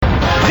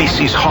This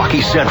is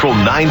Hockey Central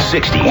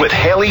 960 with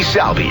Haley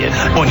Salvian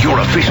on your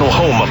official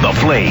home of the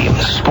Flames.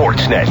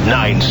 Sportsnet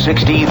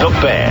 960, The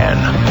Fan.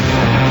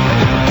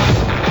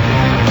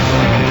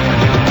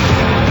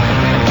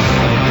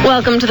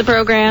 Welcome to the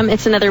program.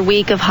 It's another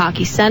week of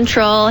Hockey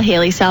Central.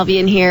 Haley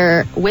Salvian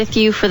here with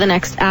you for the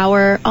next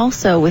hour.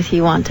 Also with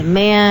you on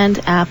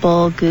demand,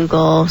 Apple,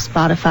 Google,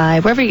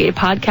 Spotify, wherever you get your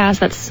podcast.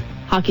 That's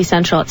Hockey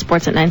Central at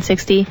Sportsnet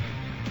 960.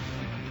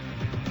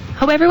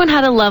 Hope everyone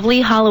had a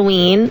lovely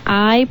Halloween.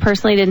 I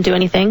personally didn't do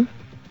anything.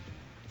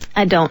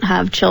 I don't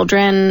have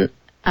children.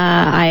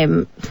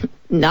 I'm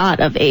not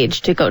of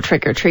age to go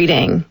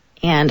trick-or-treating,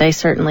 and I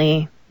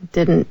certainly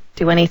didn't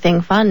do anything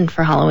fun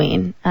for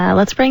Halloween.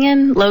 Let's bring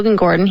in Logan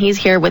Gordon. He's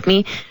here with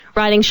me,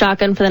 riding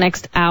shotgun for the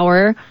next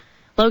hour.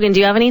 Logan,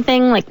 do you have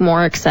anything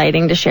more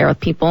exciting to share with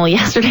people?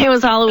 Yesterday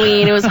was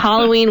Halloween. It was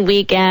Halloween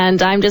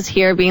weekend. I'm just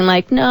here being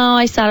no,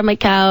 I sat on my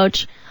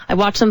couch. I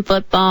watched some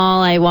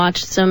football. I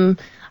watched some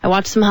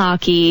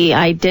hockey.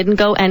 I didn't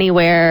go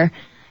anywhere.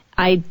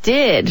 I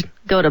did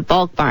go to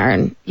Bulk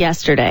Barn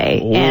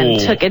yesterday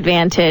and took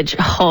advantage.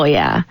 Oh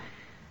yeah.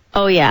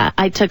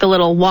 I took a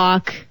little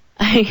walk.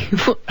 I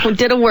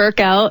did a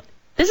workout.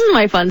 This is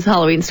my fun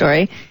Halloween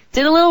story.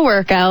 Did a little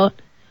workout.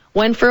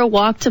 Went for a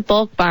walk to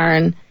Bulk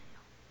Barn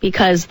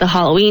because the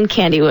Halloween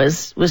candy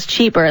was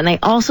cheaper. And they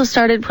also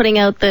started putting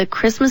out the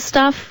Christmas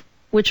stuff,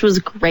 which was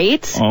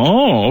great.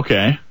 Oh,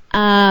 okay.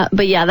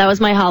 But yeah, that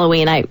was my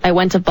Halloween. I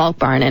went to Bulk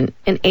Barn and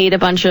ate a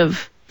bunch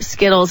of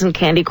Skittles and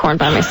candy corn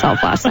by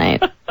myself last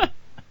night.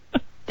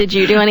 Did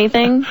you do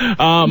anything?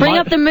 Bring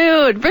up the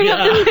mood. Bring up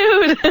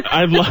the mood.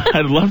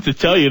 I'd love to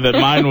tell you that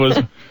mine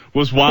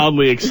was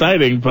wildly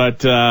exciting,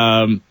 but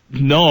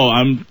no,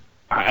 I'm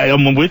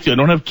with you. I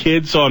don't have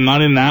kids, so I'm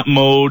not in that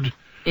mode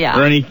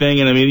or anything.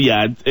 And I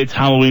mean, it's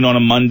Halloween on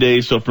a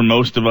Monday, so for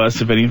most of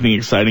us, if anything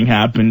exciting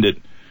happened,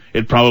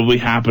 it probably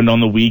happened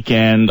on the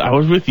weekend. I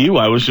was with you.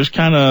 I was just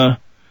kind of,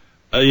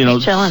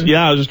 chilling.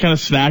 Yeah, I was just kind of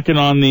snacking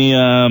on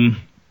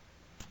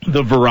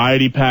the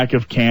variety pack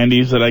of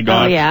candies that I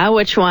got. Oh yeah,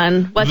 which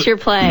one? What's your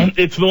play?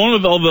 It's the one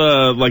with all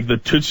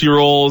the Tootsie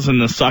Rolls and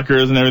the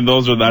suckers and everything.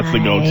 That's the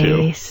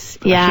go-to.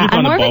 Yeah,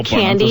 I'm more of a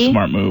candy. That's a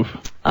smart move.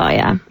 Oh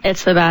yeah,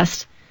 it's the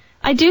best.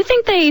 I do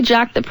think they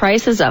jacked the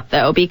prices up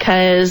though,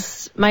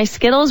 because my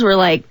Skittles were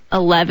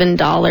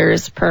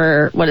 $11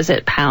 per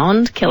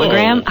pound,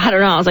 kilogram. I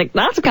don't know. I was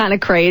that's kind of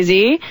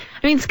crazy.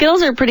 I mean,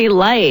 Skittles are pretty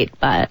light,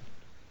 but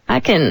I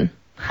can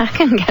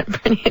get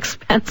pretty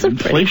expensive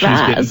pretty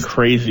fast. Inflation's getting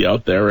crazy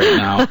out there right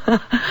now.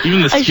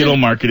 Even the Skittle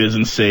market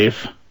isn't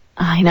safe.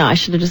 I know. I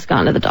should have just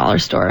gone to the dollar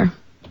store.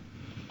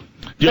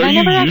 Are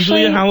you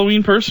usually a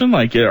Halloween person?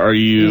 Are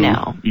you?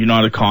 No. You're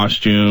not a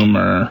costume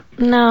or?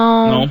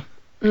 No.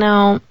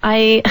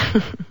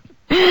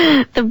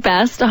 The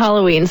best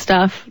Halloween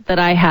stuff that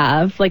I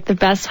have, the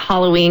best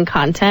Halloween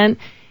content,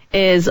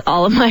 is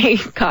all of my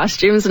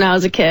costumes when I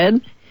was a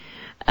kid.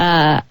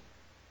 There's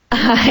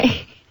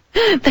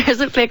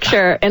a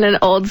picture in an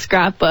old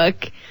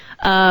scrapbook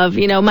of,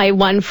 my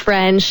one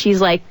friend.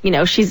 She's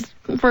she's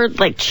for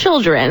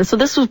children, so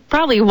this was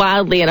probably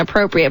wildly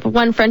inappropriate, but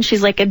one friend,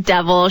 she's a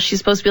devil. She's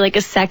supposed to be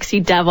a sexy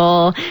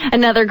devil.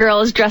 Another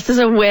girl is dressed as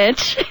a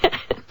witch.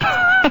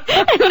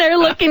 And they're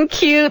looking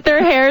cute,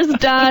 their hair's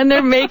done,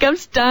 their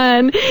makeup's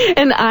done,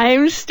 and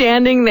I'm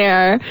standing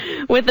there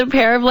with a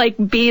pair of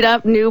beat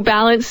up New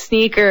Balance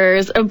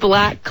sneakers, a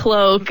black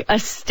cloak, a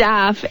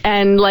staff,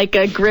 and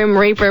a Grim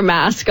Reaper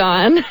mask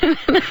on.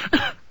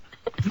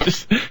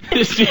 Just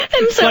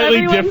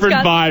slightly different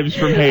vibes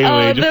from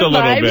Haley, just a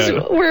little bit. The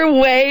vibes were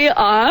way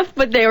off,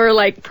 but they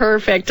were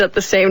perfect at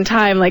the same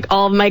time.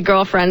 All of my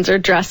girlfriends are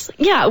dressed,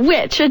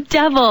 witch, a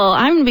devil,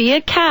 I'm gonna be a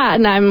cat,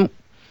 and I'm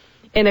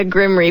in a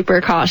Grim Reaper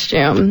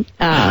costume.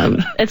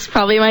 It's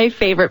probably my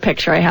favorite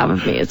picture I have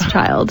of me as a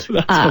child.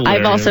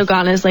 I've also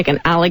gone as an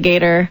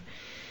alligator.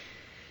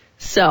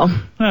 So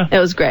it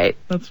was great.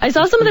 I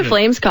saw some of the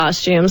Flames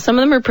costumes. Some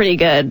of them were pretty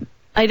good.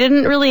 I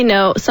didn't really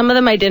know. Some of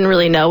them I didn't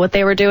really know what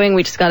they were doing.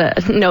 We just got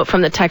a note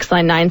from the text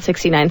line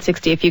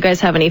 960 if you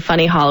guys have any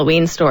funny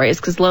Halloween stories,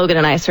 because Logan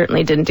and I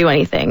certainly didn't do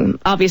anything.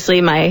 Obviously,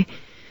 I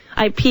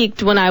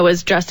peaked when I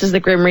was dressed as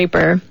the Grim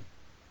Reaper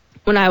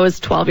when I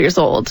was 12 years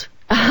old.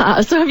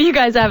 So if you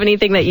guys have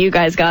anything that you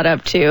guys got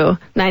up to,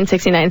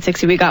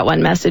 960, we got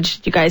one message.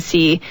 Did you guys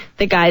see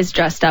the guys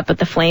dressed up at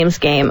the Flames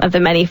game of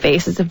the many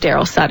faces of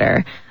Daryl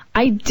Sutter?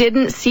 I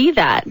didn't see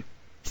that.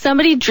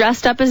 Somebody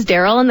dressed up as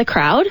Daryl in the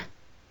crowd?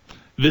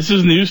 This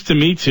is news to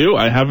me, too.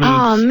 I haven't.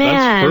 Oh, man.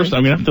 That's first.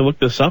 I'm going to have to look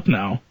this up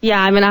now.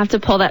 Yeah, I'm going to have to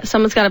pull that.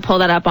 Someone's got to pull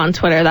that up on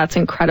Twitter. That's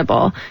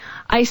incredible.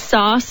 I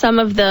saw some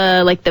of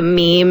the, the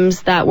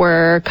memes that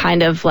were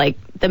kind of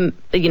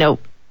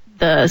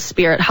the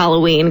Spirit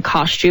Halloween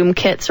costume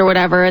kits or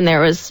whatever, and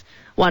there was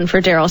one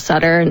for Daryl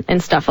Sutter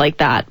and stuff like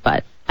that,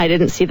 but I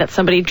didn't see that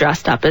somebody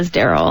dressed up as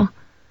Daryl.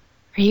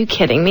 Are you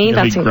kidding me?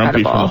 That's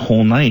incredible. For the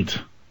whole night.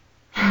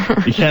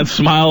 You can't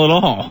smile at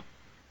all.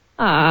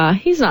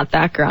 He's not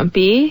that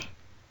grumpy.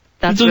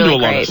 That's really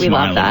great. We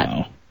love that.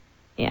 Now.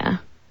 Yeah,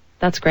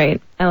 that's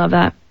great. I love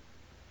that.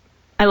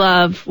 I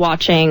love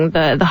watching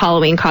the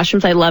Halloween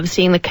costumes. I love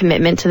seeing the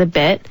commitment to the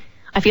bit.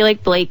 I feel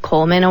like Blake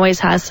Coleman always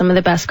has some of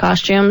the best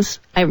costumes.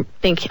 I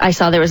think I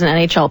saw there was an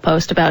NHL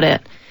post about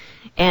it.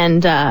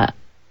 And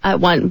at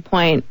one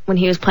point, when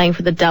he was playing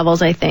for the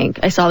Devils, I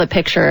think, I saw the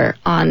picture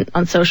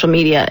on social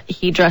media.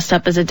 He dressed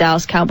up as a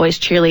Dallas Cowboys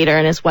cheerleader,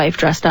 and his wife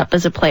dressed up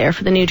as a player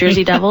for the New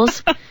Jersey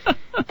Devils.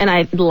 And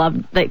I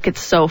love, like, it's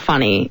so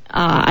funny.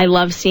 I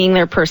love seeing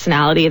their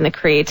personality and the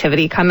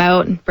creativity come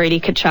out. Brady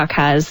Tkachuk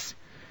has,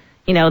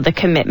 you know, the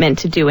commitment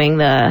to doing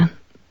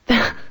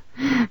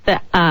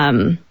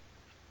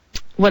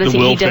what is he?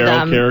 He did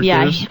characters?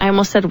 Yeah, I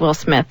almost said Will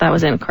Smith. That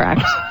was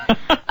incorrect.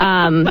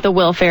 The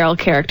Will Ferrell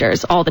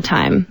characters all the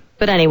time.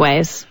 But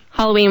anyways,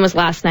 Halloween was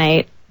last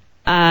night.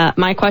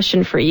 My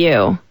question for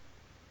you,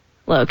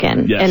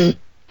 Logan, yes.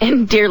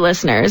 and dear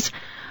listeners,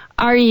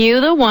 are you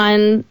the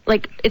one,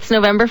 like, it's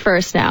November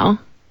 1st now.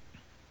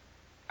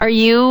 Are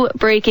you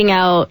breaking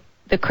out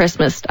the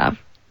Christmas stuff?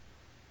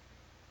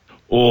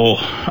 Oh,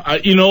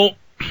 I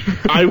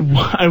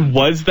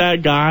was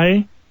that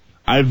guy.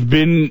 I've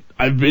been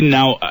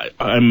now.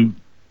 I'm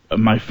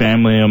my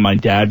family on my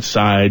dad's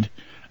side.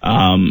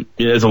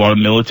 There's a lot of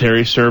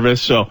military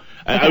service, so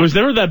I was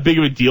never that big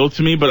of a deal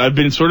to me. But I've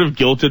been sort of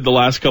guilted the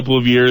last couple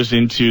of years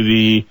into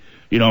the,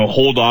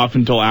 hold off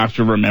until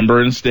after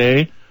Remembrance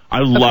Day. I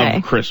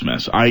love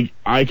Christmas.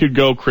 I could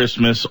go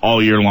Christmas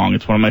all year long.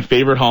 It's one of my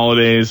favorite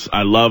holidays.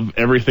 I love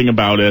everything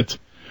about it.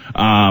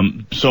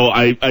 So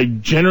I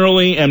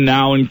generally am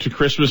now into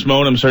Christmas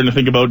mode. I'm starting to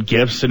think about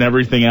gifts and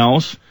everything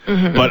else.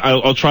 Mm-hmm. But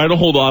I'll try to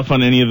hold off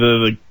on any of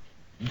the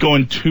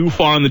going too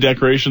far on the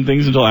decoration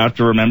things until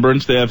after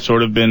Remembrance Day. I've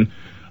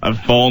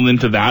fallen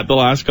into that the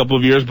last couple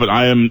of years. But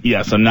I'm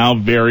now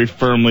very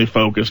firmly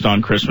focused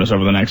on Christmas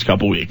over the next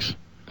couple weeks.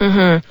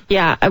 Mm-hmm.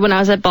 Yeah, when I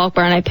was at Bulk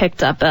Barn, I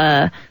picked up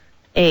a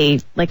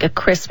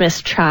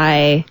Christmas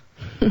chai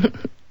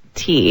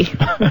tea.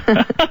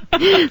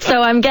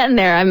 So I'm getting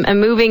there.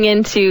 I'm moving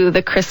into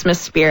the Christmas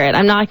spirit.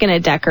 I'm not going to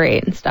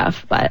decorate and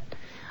stuff, but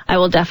I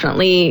will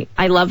definitely,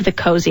 I love the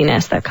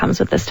coziness that comes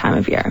with this time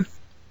of year.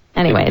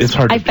 Anyways,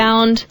 I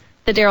found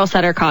the Daryl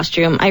Sutter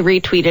costume. I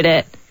retweeted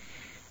it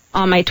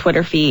on my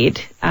Twitter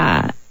feed,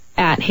 at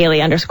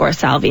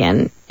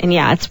Haley_Salvian. And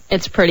yeah,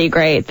 it's pretty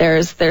great.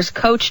 There's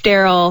Coach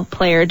Daryl,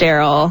 Player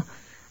Daryl,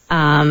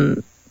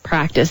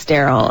 Practice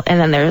Daryl, and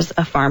then there's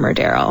a Farmer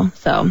Daryl.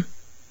 So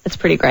it's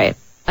pretty great.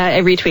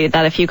 I retweeted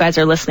that if you guys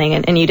are listening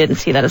and you didn't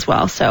see that as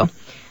well. So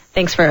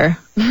thanks for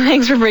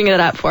bringing it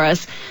up for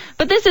us.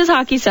 But this is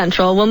Hockey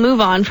Central. We'll move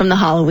on from the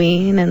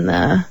Halloween and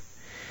the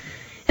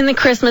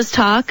Christmas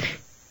talk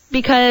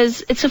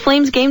because it's a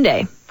Flames game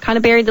day. Kind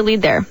of buried the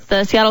lead there.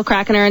 The Seattle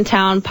Kraken are in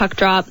town. Puck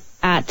drop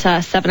at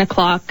 7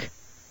 o'clock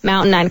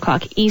Mountain, 9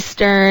 o'clock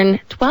Eastern.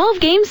 12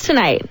 games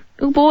tonight.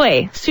 Oh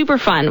boy, super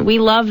fun. We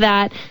love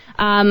that.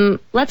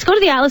 Let's go to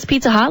the Atlas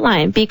Pizza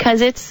hotline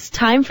because it's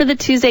time for the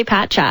Tuesday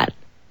Pat Chat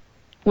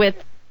with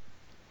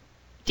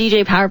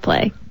DJ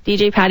Powerplay.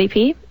 DJ Patty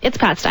P. It's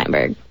Pat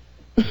Steinberg.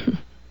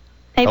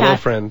 Hey, Hello, Pat.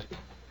 friend.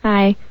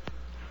 Hi.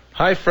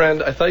 Hi,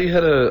 friend. I thought you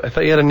had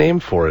a name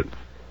for it.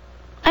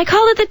 I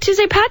called it the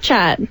Tuesday Pat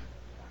Chat.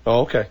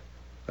 Oh, okay.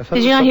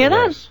 Did you not hear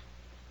that? Else.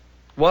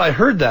 Well, I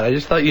heard that. I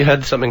just thought you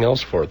had something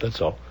else for it.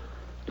 That's all.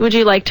 Would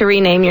you like to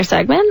rename your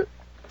segment?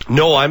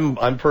 No,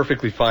 I'm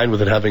perfectly fine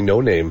with it having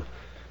no name.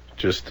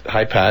 Just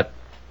hi, Pat.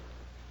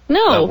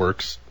 No. That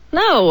works.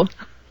 No.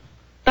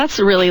 That's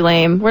really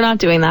lame. We're not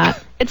doing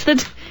that.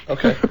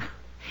 Okay.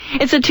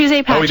 It's a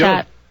Tuesday Pat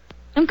Chat.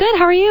 I'm good.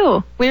 How are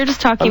you? We were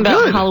just talking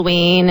about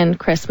Halloween and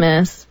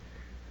Christmas.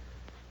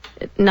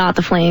 Not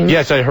the Flames.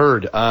 Yes, I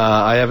heard.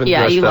 I haven't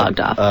dressed you up logged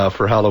off.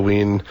 For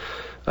Halloween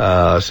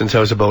since I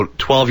was about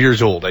 12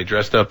 years old. I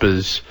dressed up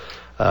as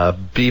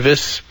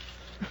Beavis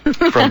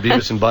from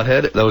Beavis and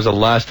Butthead. That was the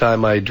last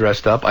time I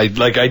dressed up. I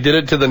did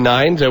it to the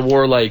nines. I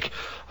wore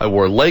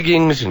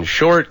leggings and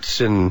shorts,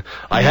 and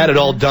I had it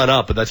all done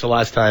up. But that's the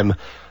last time.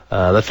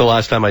 That's the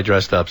last time I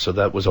dressed up. So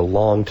that was a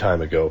long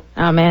time ago.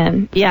 Oh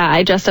man, yeah,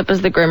 I dressed up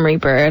as the Grim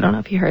Reaper. I don't know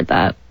if you heard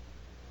that.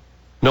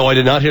 No, I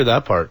did not hear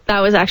that part. That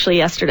was actually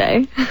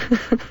yesterday.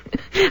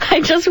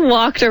 I just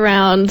walked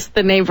around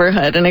the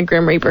neighborhood in a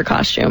Grim Reaper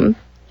costume.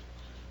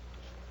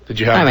 Did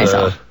you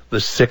have the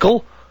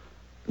sickle?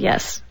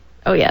 Yes.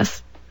 Oh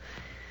yes.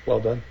 Well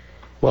done.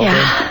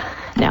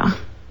 No.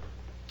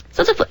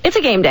 So it's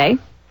a game day.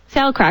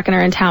 Seattle Kraken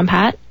are in town,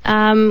 Pat.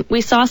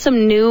 We saw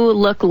some new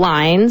look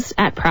lines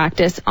at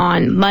practice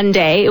on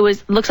Monday.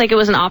 Looks like it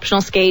was an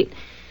optional skate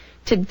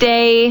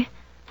today.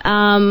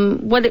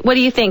 What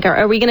do you think?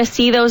 Are we going to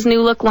see those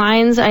new look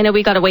lines? I know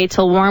we got to wait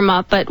till warm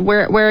up, but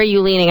where are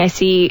you leaning? I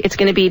see it's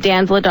going to be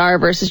Dan Vladar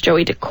versus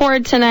Joey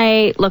Decord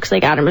tonight. Looks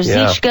like Adam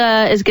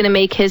Ruzicka is going to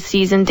make his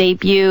season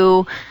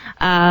debut.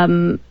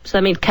 So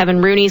that means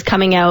Kevin Rooney's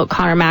coming out.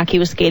 Connor Mackey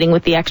was skating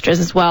with the extras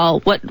as well.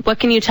 What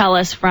can you tell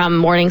us from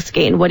morning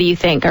skate? What do you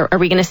think? Are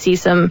we going to see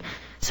some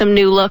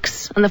new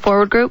looks on the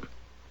forward group?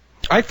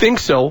 I think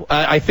so.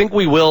 I think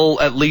we will,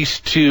 at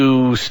least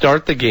to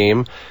start the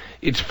game.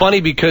 It's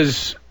funny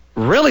because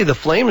really the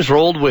Flames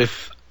rolled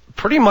with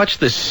pretty much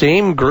the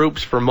same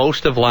groups for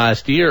most of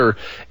last year,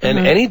 and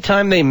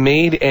anytime they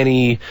made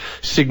any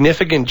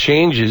significant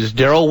changes,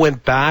 Darryl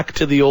went back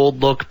to the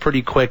old look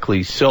pretty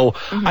quickly. So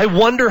I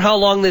wonder how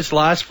long this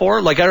lasts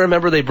for. Like, I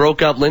remember they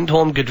broke up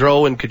Lindholm,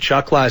 Gaudreau, and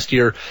Tkachuk last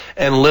year,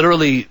 and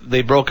literally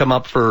they broke them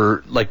up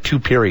for like 2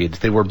 periods.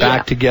 They were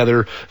back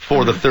together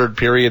for the third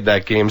period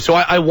that game. So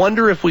I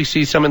wonder if we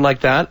see something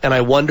like that, and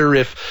I wonder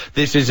if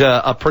this is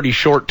a pretty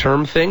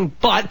short-term thing.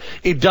 But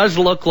it does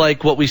look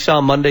like what we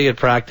saw Monday at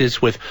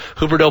practice with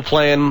Huberdeau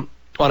playing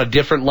on a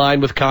different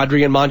line with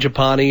Kadri and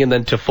Mangiapane, and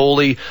then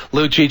Toffoli,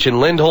 Lucic, and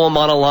Lindholm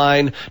on a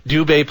line,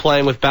 Dubé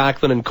playing with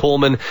Backlund and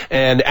Coleman,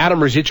 and Adam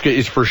Ruzicka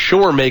is for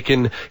sure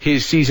making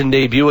his season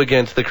debut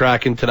against the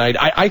Kraken tonight.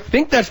 I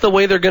think that's the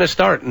way they're going to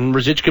start, and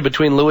Ruzicka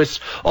between Lewis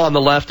on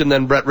the left and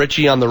then Brett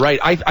Ritchie on the right.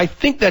 I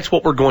think that's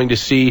what we're going to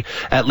see,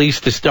 at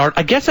least to start.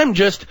 I guess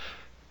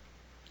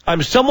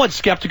I'm somewhat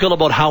skeptical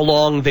about how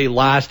long they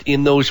last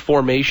in those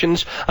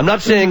formations. I'm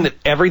not saying that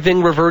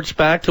everything reverts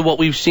back to what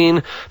we've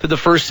seen through the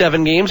first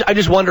 7 games. I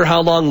just wonder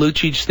how long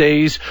Lucic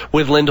stays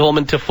with Lindholm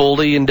and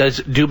Toffoli, and does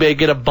Dubé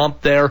get a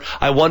bump there?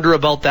 I wonder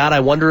about that.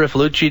 I wonder if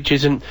Lucic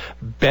isn't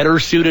better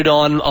suited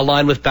on a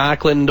line with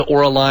Backlund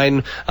or a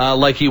line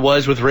like he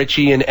was with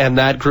Ritchie and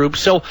that group.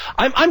 So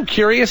I'm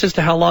curious as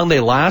to how long they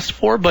last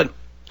for, but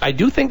I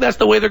do think that's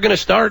the way they're going to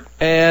start,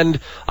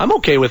 and I'm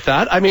okay with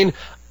that. I mean,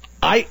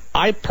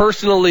 I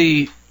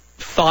personally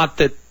thought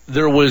that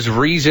there was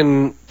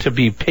reason to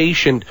be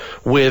patient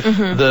with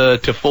the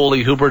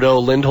Toffoli,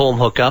 Huberdeau, Lindholm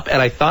hookup,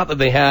 and I thought that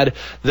they had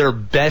their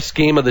best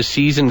game of the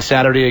season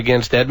Saturday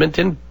against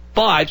Edmonton.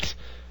 But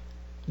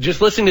just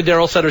listening to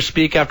Darryl Sutter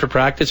speak after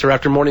practice or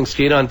after morning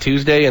skate on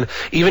Tuesday, and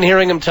even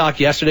hearing him talk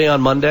yesterday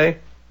on Monday,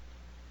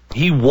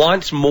 he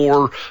wants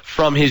more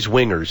from his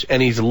wingers, and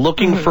he's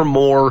looking for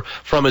more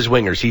from his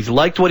wingers. He's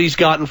liked what he's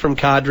gotten from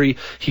Kadri.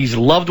 He's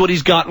loved what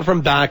he's gotten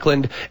from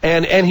Backlund,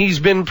 and he's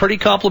been pretty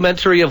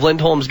complimentary of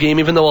Lindholm's game,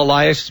 even though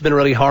Elias has been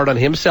really hard on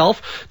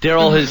himself.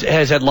 Darryl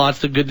has had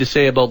lots of good to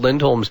say about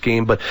Lindholm's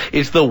game, but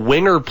it's the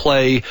winger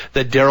play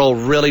that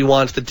Darryl really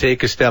wants to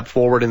take a step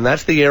forward, and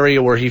that's the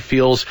area where he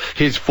feels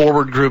his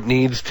forward group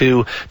needs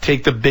to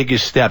take the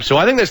biggest step. So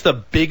I think that's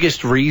the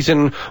biggest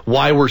reason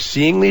why we're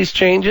seeing these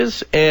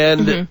changes,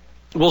 and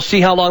we'll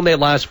see how long they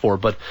last for,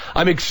 but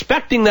I'm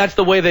expecting that's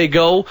the way they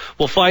go.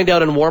 We'll find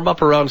out in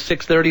warm-up around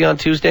 6:30 on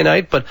Tuesday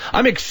night, but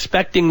I'm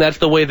expecting that's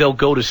the way they'll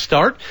go to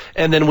start,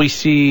 and then we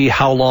see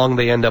how long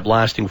they end up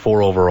lasting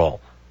for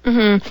overall.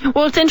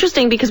 Well, it's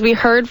interesting because we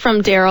heard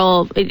from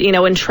Darryl,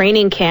 in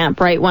training camp,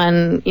 right,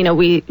 when,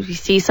 we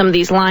see some of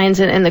these lines,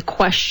 and the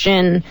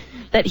question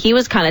that he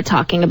was kind of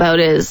talking about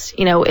is,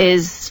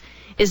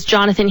 is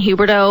Jonathan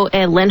Huberdeau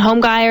a Lindholm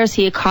guy, or is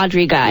he a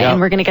Kadri guy? Yep. And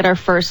we're going to get our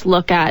first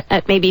look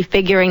at maybe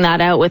figuring that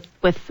out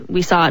with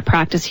we saw at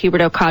practice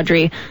Huberdeau,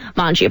 Kadri,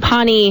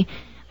 Mangiapane.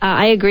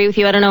 I agree with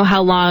you. I don't know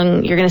how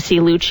long you're going to see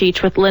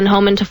Lucic with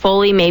Lindholm and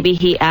Toffoli. Maybe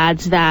he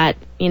adds that,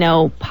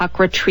 puck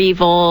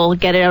retrieval,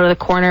 get it out of the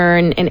corner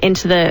and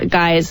into the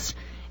guy's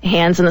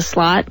hands in the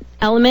slot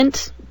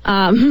element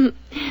to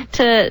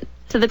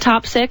the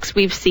top 6.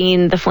 We've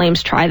seen the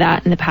Flames try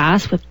that in the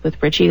past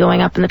with Ritchie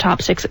going up in the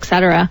top 6,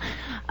 etc.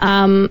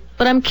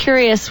 But I'm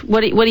curious,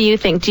 what do you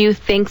think? Do you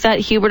think that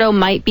Huberdeau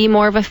might be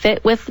more of a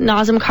fit with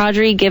Nazem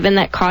Kadri, given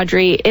that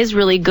Kadri is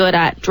really good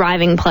at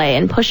driving play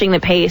and pushing the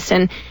pace?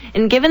 And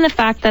given the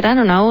fact that, I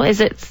don't know, is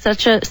it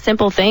such a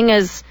simple thing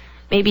as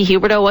maybe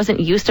Huberdeau wasn't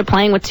used to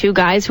playing with 2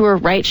 guys who are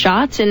right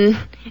shots in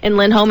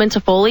Lindholm and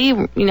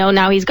Toffoli?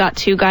 Now he's got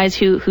 2 guys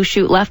who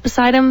shoot left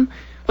beside him.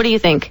 What do you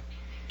think?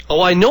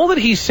 Oh, I know that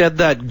he said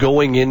that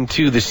going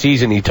into the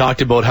season. He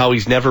talked about how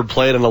he's never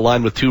played on a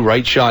line with 2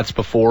 right shots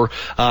before.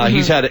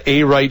 He's had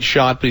a right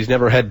shot, but he's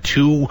never had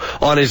 2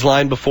 on his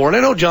line before. And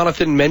I know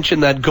Jonathan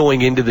mentioned that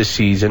going into the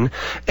season.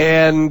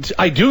 And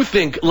I do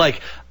think,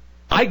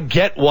 I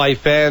get why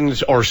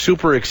fans are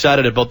super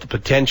excited about the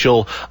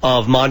potential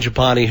of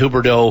Mangiapane,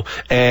 Huberdeau,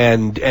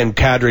 and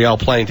Kadri all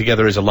playing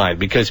together as a line,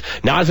 because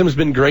Nazem's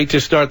been great to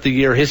start the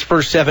year. His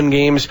first 7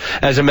 games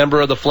as a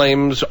member of the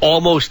Flames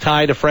almost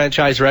tied a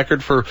franchise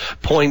record for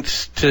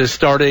points to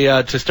start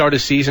a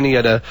season. He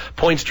had a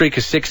point streak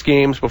of 6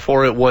 games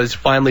before it was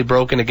finally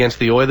broken against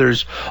the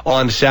Oilers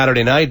on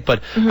Saturday night.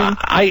 But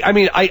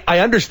I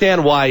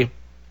understand why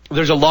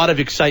there's a lot of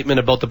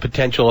excitement about the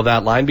potential of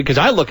that line, because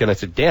I look and I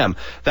said, damn,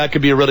 that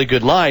could be a really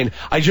good line.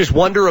 I just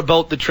wonder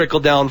about the trickle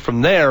down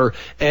from there.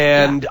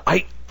 And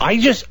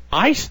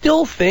I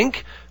still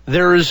think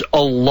there's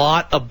a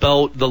lot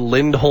about the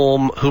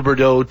Lindholm,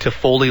 Huberdeau,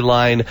 Toffoli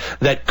line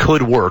that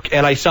could work.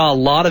 And I saw a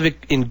lot of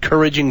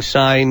encouraging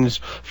signs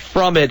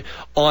from it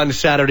on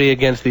Saturday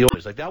against the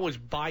Oilers. That was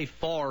by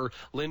far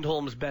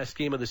Lindholm's best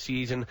game of the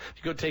season. If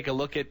you go take a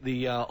look at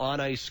the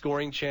on-ice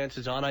scoring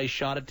chances, on-ice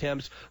shot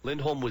attempts,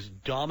 Lindholm was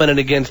dominant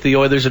against the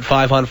Oilers at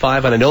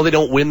 5-on-5. And I know they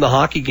don't win the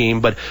hockey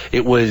game, but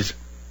it was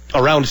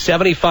around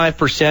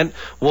 75%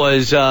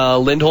 was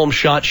Lindholm's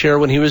shot share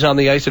when he was on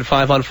the ice at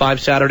 5-on-5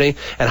 Saturday,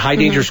 and high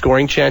danger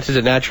scoring chances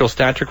at natural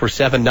stat trick were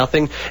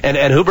 7-0. And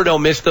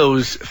Huberdeau missed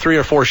those 3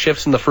 or 4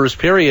 shifts in the first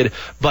period,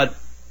 but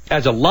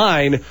as a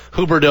line,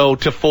 Huberdeau,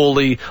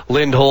 Toffoli,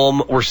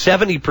 Lindholm were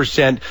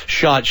 70%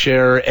 shot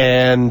share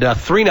and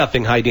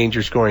 3-0 high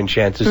danger scoring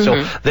chances.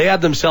 So they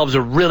had themselves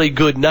a really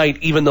good night,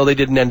 even though they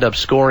didn't end up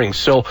scoring.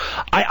 So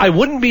I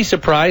wouldn't be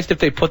surprised if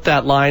they put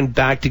that line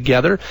back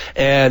together,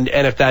 and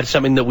if that's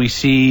something that we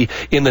see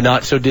in the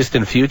not so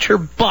distant future.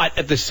 But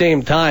at the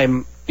same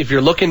time, if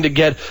you're looking to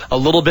get a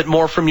little bit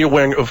more from your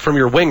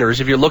wingers,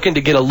 if you're looking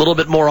to get a little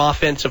bit more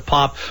offensive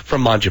pop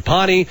from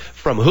Mangiapane,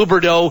 from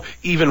Huberdeau,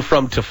 even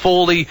from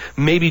Toffoli,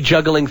 maybe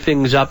juggling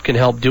things up can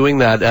help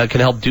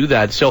do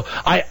that. So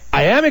I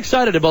am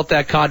excited about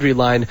that Kadri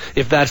line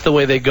if that's the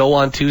way they go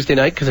on Tuesday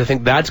night, because I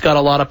think that's got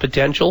a lot of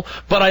potential.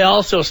 But I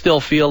also still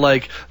feel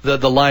like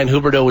the line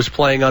Huberdeau was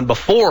playing on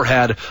before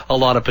had a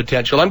lot of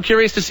potential. I'm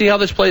curious to see how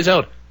this plays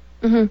out.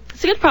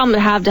 It's a good problem to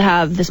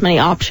have this many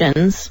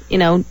options,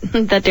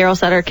 that Daryl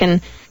Sutter can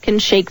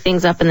shake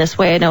things up in this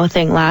way. I know a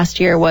thing last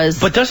year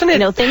was, but doesn't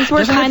it, things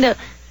were kind of,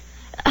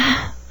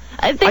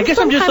 I think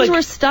sometimes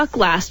we're stuck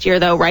last year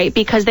though, right?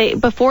 Because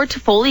before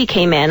Toffoli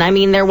came in, I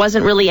mean, there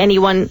wasn't really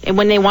anyone,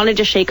 when they wanted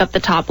to shake up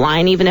the top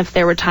line, even if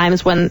there were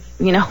times when,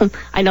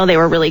 I know they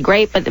were really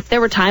great, but if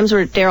there were times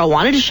where Daryl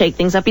wanted to shake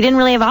things up, he didn't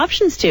really have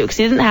options to, because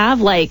he didn't have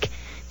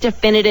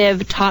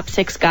definitive top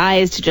 6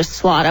 guys to just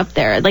slot up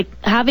there.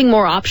 Having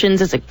more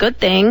options is a good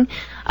thing.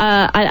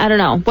 I don't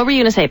know. What were you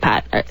going to say,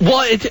 Pat?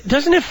 Well,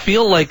 doesn't it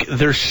feel like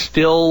they're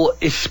still,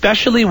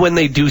 especially when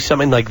they do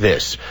something like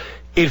this,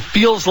 it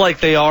feels like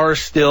they are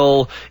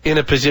still in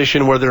a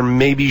position where they're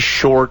maybe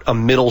short a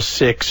middle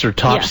 6 or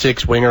top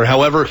 6 winger.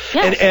 However,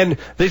 and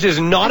this is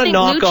not a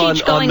knock on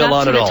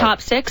Milan at all. The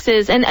top 6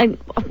 is, and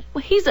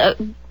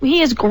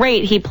he is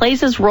great. He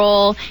plays his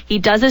role. He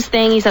does his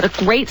thing. He's had a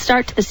great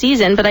start to the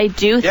season. But I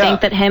do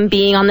think that him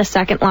being on the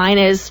second line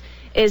is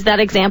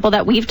that example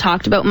that we've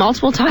talked about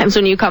multiple times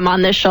when you come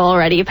on this show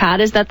already, Pat,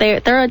 is that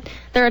they're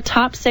a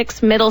top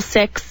 6, middle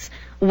 6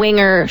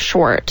 winger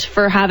short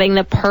for having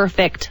the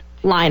perfect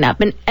lineup,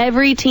 and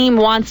every team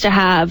wants to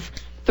have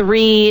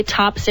 3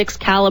 top 6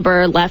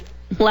 caliber left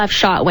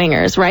shot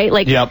wingers,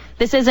 right?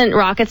 This isn't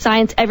rocket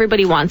science.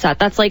 Everybody wants that.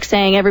 That's like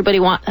saying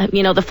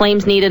the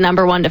Flames need a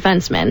number 1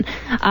 defenseman.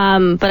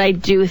 But I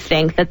do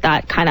think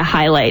that kind of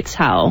highlights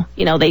how,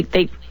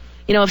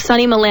 if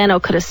Sonny Milano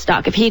could have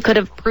stuck, if he could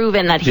have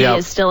proven that he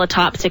is still a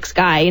top 6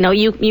 guy,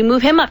 you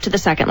move him up to the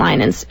second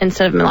line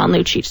instead of Milan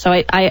Lucic.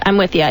 So I'm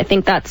with you. I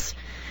think that's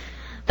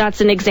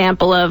an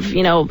example of,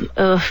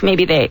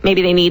 maybe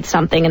they need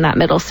something in that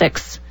middle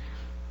 6.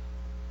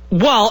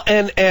 Well,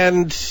 and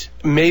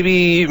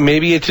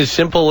maybe it's as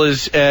simple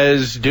as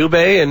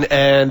Dubé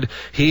and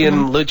he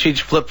and Lucic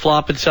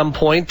flip-flop at some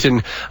point,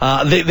 and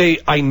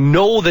I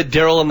know that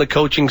Daryl and the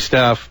coaching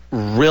staff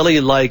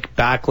really like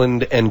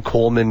Backlund and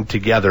Coleman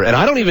together, and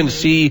I don't even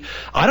see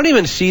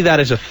that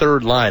as a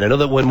third line. I know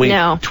that when we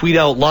tweet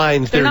out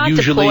lines, they're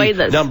usually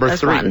number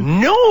 3.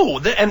 No,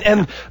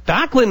 and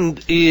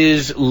Backlund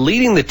is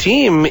leading the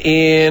team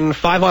in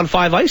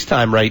 5-on-5 ice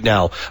time right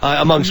now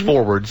amongst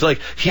forwards.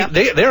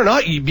 They're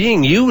not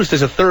being used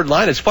as a third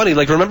line. It's funny.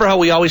 Remember how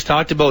we always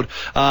talked about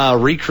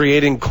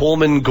recreating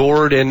Coleman,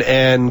 Gord,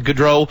 and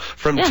Gaudreau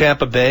from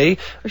Tampa Bay?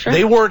 For sure.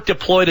 They weren't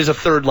deployed as a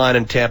third line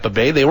in Tampa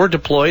Bay. They were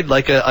deployed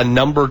like a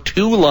number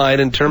 2 line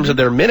in terms of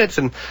their minutes,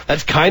 and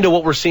that's kind of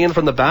what we're seeing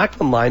from the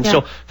Backlund line.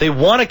 So they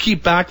want to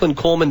keep Backlund,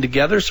 Coleman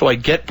together, so I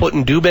get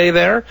putting Dubé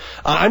there.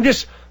 I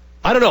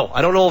don't know.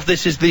 I don't know if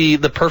this is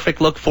the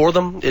perfect look for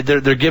them.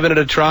 They're giving it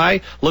a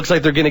try. Looks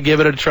like they're going to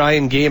give it a try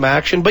in game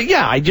action. But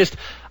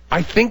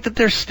I think that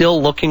they're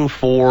still looking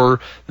for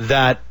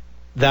that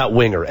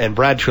winger. And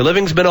Brad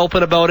Treliving's been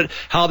open about it,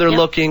 how they're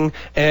looking,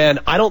 and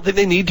I don't think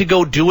they need to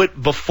go do it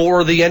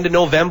before the end of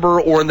November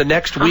or in the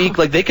next week.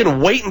 They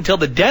can wait until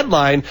the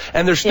deadline,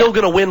 and they're still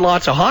going to win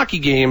lots of hockey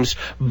games,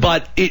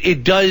 but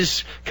it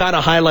does kind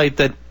of highlight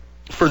that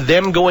for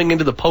them going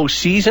into the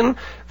postseason,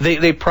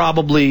 they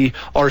probably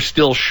are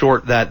still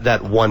short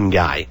that one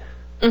guy.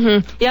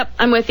 Yep,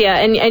 I'm with you.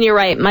 And you're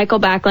right. Michael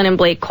Backlund and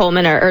Blake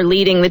Coleman are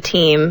leading the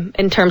team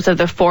in terms of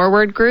the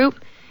forward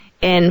group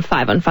in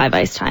 5-on-5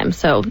 ice time.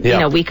 So,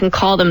 we can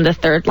call them the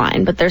third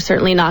line, but they're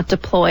certainly not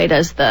deployed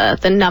as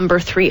the number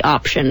 3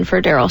 option for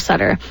Daryl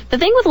Sutter. The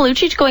thing with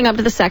Lucic going up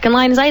to the second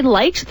line is I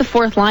liked the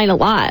fourth line a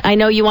lot. I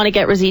know you want to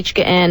get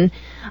Ruzicka in,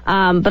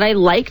 but I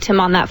liked him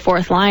on that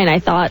fourth line. I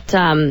thought,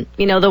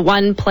 the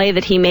one play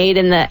that he made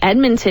in the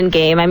Edmonton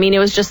game, I mean, it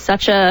was just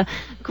such a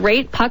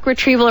great puck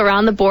retrieval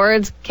around the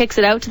boards, kicks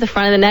it out to the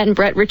front of the net, and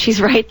Brett Ritchie's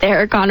right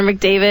there. Connor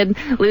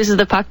McDavid loses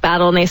the puck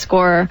battle, and they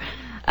score.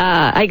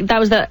 That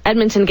was the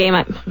Edmonton game,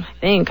 I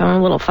think. I'm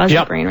a little fuzzy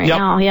brain right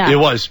now. Yeah, it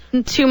was.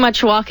 Too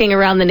much walking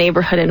around the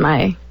neighborhood in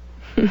my...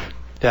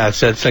 it's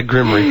that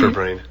Grim Reaper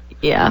brain.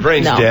 Yeah.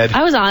 Brain's dead.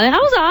 I was on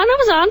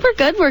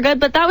it. We're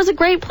good. But that was a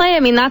great play. I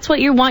mean, that's what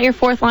you want your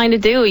fourth line to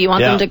do. You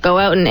want them to go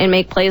out and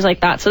make plays like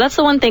that. So that's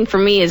the one thing for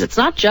me is it's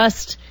not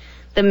just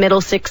the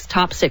middle 6,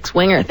 top 6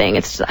 winger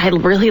thing. I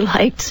really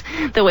liked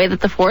the way that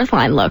the fourth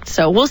line looked.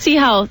 So we'll see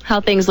how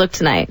things look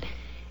tonight.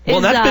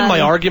 Well, that's been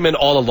my argument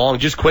all along,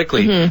 just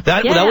quickly.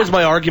 That was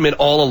my argument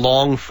all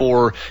along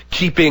for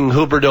keeping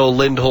Huberdeau,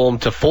 Lindholm,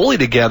 Toffoli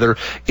together,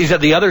 is that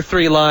the other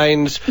three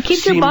lines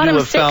seem to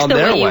have found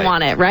their way. The way you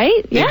want it,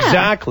 right? Yeah.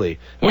 Exactly.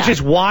 Yeah. Which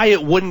is why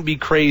it wouldn't be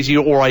crazy,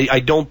 or I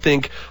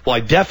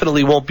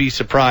definitely won't be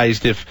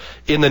surprised if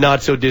in the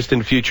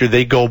not-so-distant future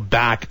they go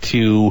back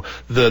to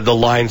the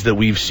lines that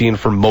we've seen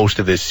for most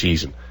of this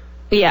season.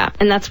 Yeah,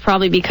 and that's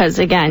probably because,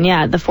 again,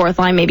 the fourth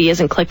line maybe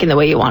isn't clicking the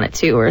way you want it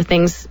to, or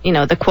things,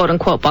 the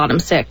quote-unquote bottom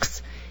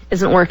six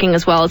isn't working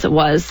as well as it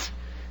was.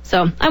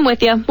 So I'm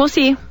with you. We'll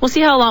see. We'll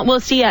see how long. We'll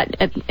see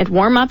at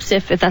warm-ups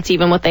if that's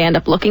even what they end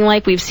up looking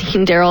like. We've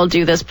seen Daryl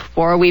do this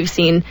before. We've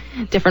seen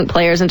different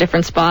players in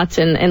different spots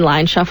in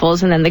line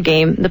shuffles, and then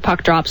the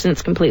puck drops, and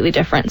it's completely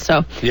different.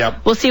 So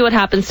we'll see what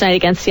happens tonight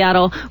against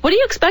Seattle. What are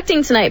you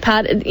expecting tonight,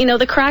 Pat?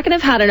 The Kraken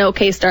have had an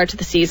okay start to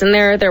the season.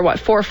 They're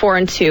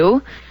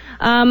 4-4-2.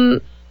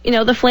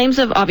 The Flames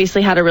have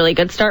obviously had a really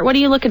good start. What are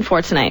you looking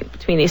for tonight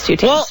between these two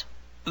teams? Well,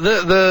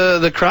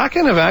 the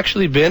Kraken have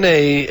actually been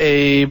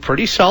a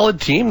pretty solid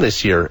team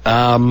this year.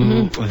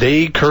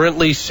 They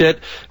currently sit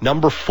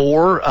number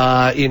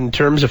 4 in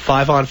terms of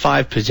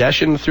 5-on-5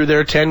 possession through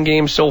their 10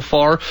 games so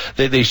far.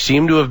 They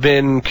seem to have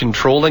been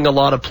controlling a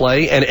lot of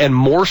play, and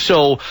more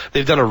so,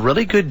 they've done a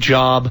really good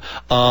job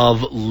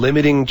of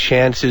limiting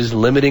chances,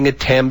 limiting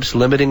attempts,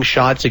 limiting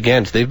shots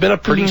against. They've been a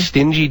pretty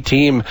stingy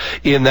team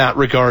in that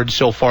regard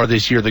so far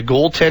this year. The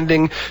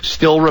goaltending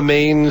still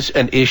remains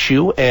an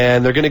issue,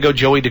 and they're going to go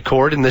Joey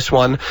Decord in this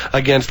one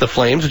against the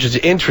Flames, which is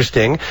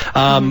interesting.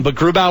 But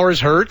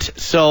Grubauer's hurt,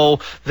 so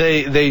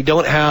they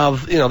don't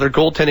have, their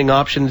goaltending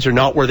options are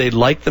not where they'd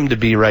like them to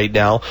be right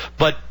now.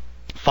 But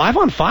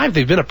 5-on-5,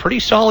 they've been a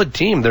pretty solid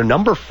team. They're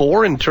number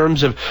 4 in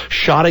terms of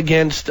shot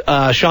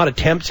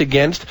attempts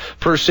against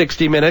per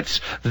 60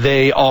 minutes.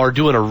 They are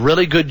doing a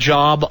really good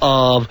job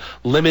of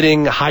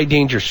limiting high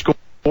danger scores.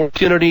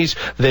 Opportunities.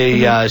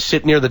 They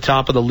sit near the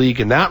top of the league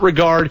in that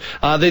regard.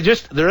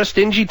 They're a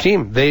stingy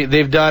team.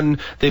 They've done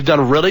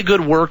really good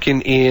work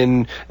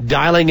in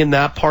dialing in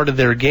that part of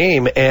their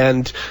game,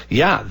 and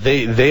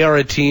they are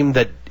a team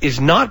that is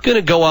not going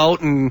to go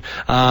out and,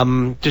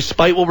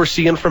 despite what we're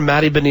seeing from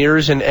Matty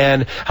Beniers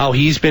and how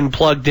he's been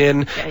plugged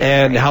in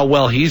and how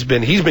well he's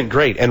been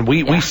great. And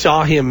we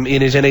saw him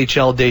in his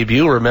NHL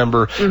debut,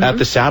 remember, at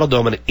the Saddle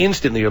Dome, and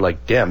instantly you're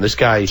like, damn, this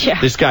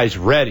guy's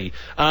ready.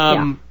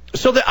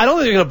 So I don't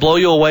think they're going to blow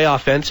you away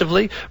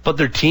offensively, but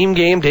their team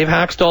game, Dave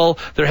Haxtell,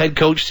 their head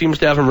coach, seems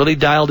to have them really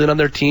dialed in on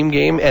their team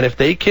game. And if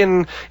they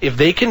can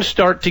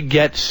start to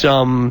get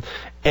some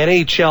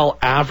NHL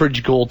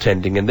average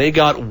goaltending, and they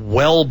got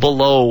well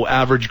below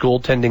average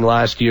goaltending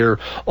last year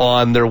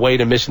on their way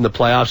to missing the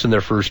playoffs in their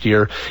first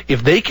year.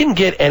 If they can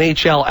get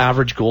NHL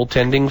average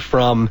goaltending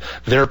from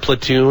their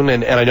platoon,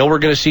 and I know we're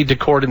going to see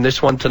Decord in this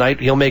one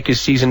tonight. He'll make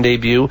his season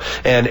debut,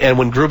 and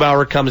when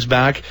Grubauer comes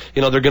back,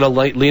 they're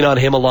going to lean on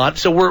him a lot.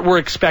 So we're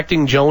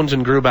expecting Jones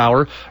and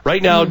Grubauer.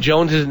 Right now,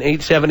 Jones is an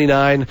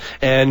 879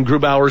 and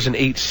Grubauer's an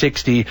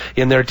 860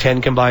 in their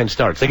 10 combined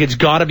starts. Like, it's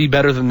got to be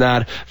better than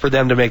that for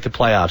them to make the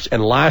playoffs.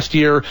 And last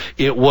year,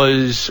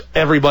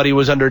 everybody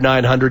was under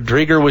 900.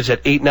 Drieger was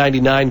at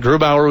 899.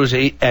 Grubauer was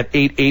at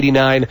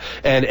 889.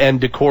 And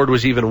Decord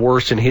was even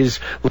worse in his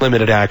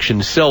limited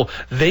actions. So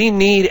they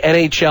need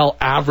NHL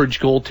average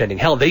goaltending.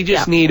 Hell, they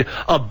just need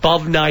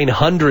above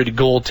 900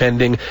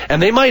 goaltending.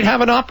 And they might have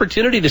an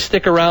opportunity to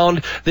stick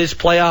around this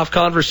playoff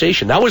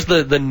conversation. That was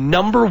the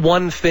number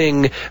one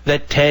thing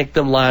that tanked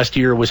them last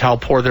year, was how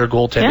poor their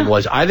goaltending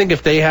was. I think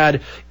if they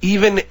had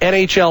even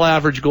NHL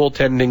average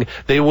goaltending,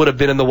 they would have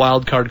been in the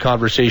wild card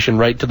conversation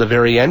right to the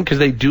very end, because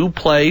they do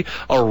play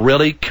a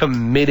really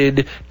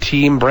committed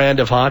team brand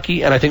of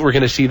hockey, and I think we're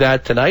going to see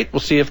that tonight.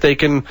 We'll see if they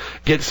can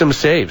get some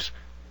saves.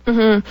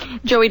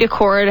 Joey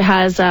Decord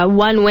has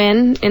 1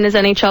 win in his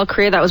NHL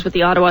career. That was with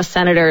the Ottawa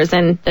Senators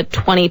in the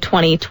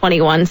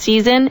 2020-21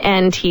 season,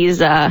 and he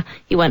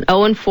went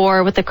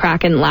 0-4 with the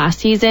Kraken last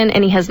season,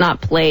 and he has not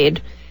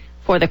played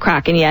for the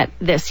Kraken yet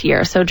this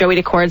year. So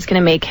Joey Decord's going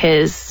to make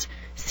his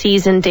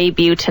season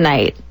debut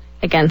tonight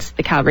against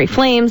the Calgary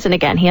Flames, and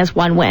again, he has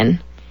 1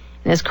 win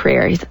in his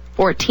career. He's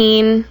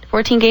 14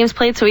 games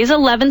played, so he's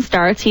 11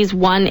 starts. He's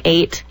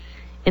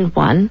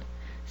 1-8-1.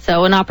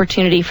 So an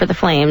opportunity for the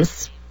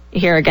Flames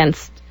here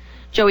against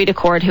Joey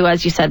Decord, who,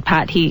 as you said,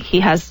 Pat, he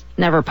has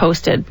never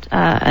posted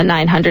a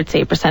 900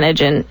 save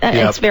percentage, and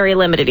it's very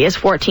limited. He has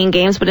 14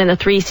 games, but in the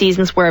 3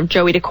 seasons where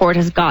Joey Decord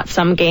has got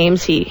some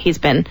games, he's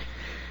been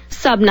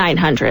sub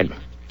 900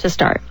 to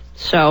start.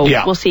 So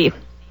we'll see.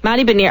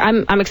 Matty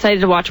Beniers, I'm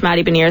excited to watch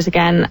Matty Beniers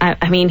again.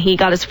 I mean, he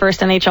got his first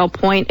NHL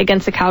point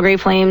against the Calgary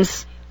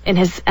Flames in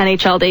his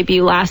NHL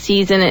debut last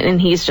season, and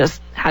he's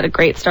just had a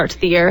great start to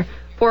the year.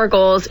 4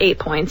 goals, 8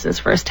 points in his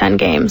first 10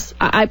 games.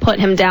 I put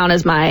him down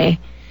as my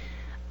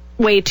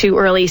way too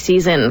early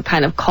season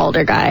kind of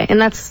Calder guy, and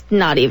that's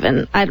not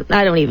even, I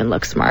don't even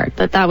look smart.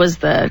 That was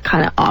the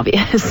kind of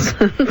obvious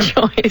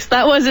choice.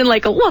 That wasn't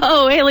like,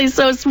 whoa, Haley's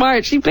so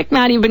smart, she picked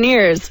Matty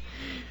Beniers.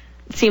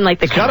 It seemed like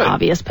the kind of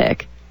obvious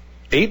pick.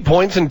 8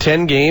 points in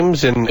 10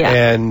 games,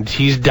 and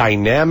he's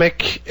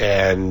dynamic.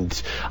 And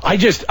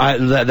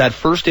that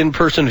first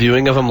in-person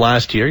viewing of him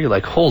last year, you're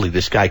like, holy,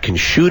 this guy can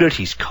shoot it.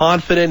 He's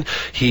confident.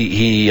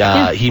 He makes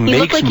moves. He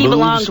looked like he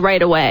belonged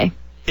right away.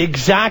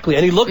 Exactly.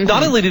 And he looked,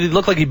 not only did he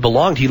look like he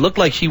belonged, he looked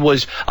like he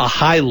was a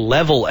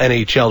high-level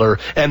NHLer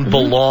and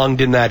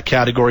belonged in that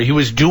category. He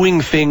was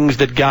doing things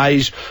that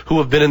guys who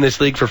have been in this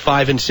league for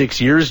 5 and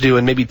 6 years do,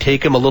 and maybe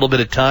take him a little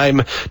bit of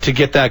time to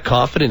get that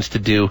confidence to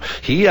do.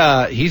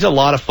 He's a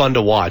lot of fun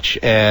to watch,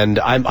 and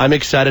I'm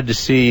excited to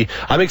see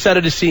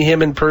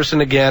him in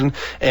person again.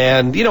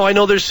 And, I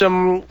know there's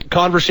some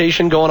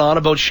conversation going on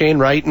about Shane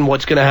Wright and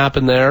what's going to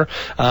happen there,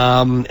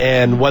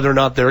 and whether or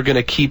not they're going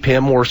to keep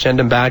him or send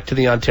him back to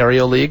the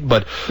Ontario League,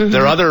 but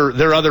their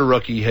other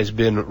rookie has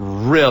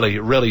been really,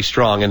 really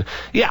strong. And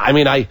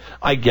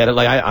I get it.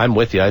 Like I'm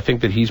with you. I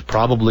think that he's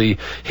probably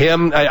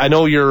him. I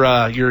know you're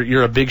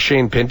a big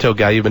Shane Pinto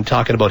guy. You've been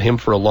talking about him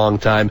for a long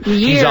time.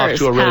 He's off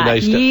to a really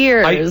nice start.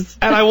 Years.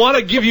 And I want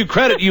to give you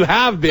credit. You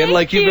have been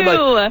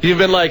you've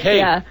been like,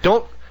 hey,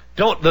 don't.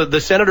 The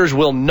Senators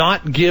will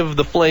not give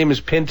the Flames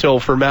Pinto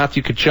for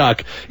Matthew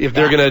Tkachuk if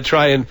they're going to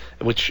try and,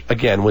 which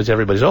again was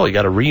everybody's, you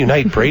got to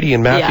reunite Brady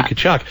and Matthew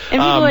Tkachuk.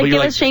 And people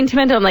give us Shane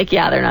Pinto. I'm like,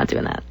 they're not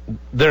doing that.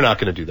 They're not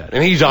going to do that.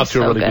 And he's off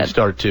to a really good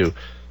start too.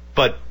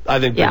 But I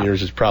think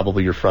Beniers is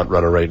probably your front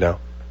runner right now.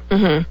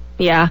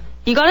 Yeah.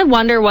 You got to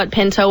wonder what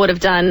Pinto would have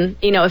done,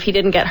 if he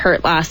didn't get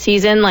hurt last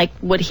season. Like,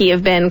 would he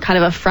have been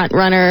kind of a front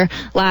runner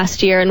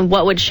last year? And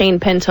what would Shane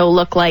Pinto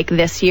look like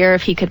this year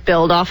if he could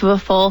build off of a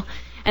full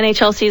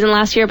NHL season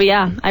last year? But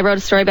I wrote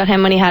a story about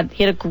him when he had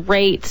a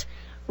great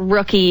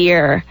rookie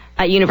year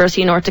at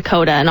University of North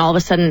Dakota, and all of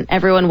a sudden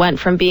everyone went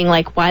from being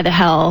like, why the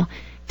hell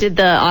did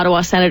the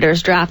Ottawa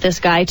Senators draft this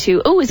guy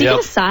to, is he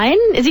going to sign?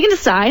 Is he going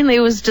to sign? It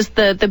was just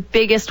the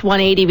biggest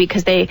 180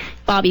 because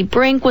Bobby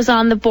Brink was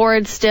on the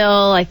board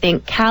still. I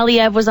think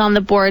Kaliev was on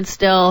the board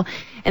still.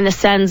 And the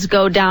Sens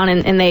go down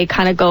and they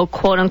kind of go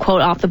quote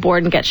unquote off the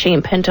board and get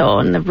Shane Pinto,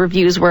 and the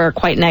reviews were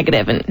quite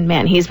negative. And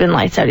man, he's been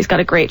lights out. He's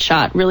got a great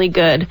shot, really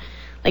good.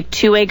 Like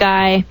two-way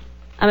guy.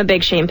 I'm a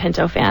big Shane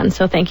Pinto fan,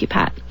 so thank you,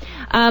 Pat.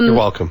 You're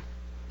welcome.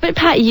 But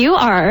Pat, you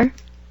are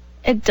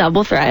a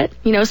double threat.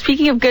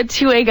 Speaking of good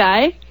two-way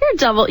guy, you're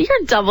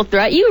a double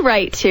threat. You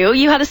write too.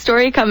 You had a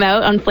story come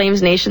out on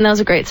Flames Nation. That was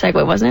a great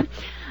segue, wasn't it?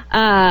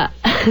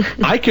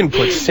 I can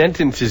put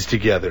sentences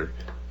together.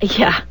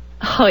 Yeah.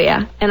 Oh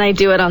yeah. And I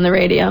do it on the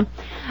radio.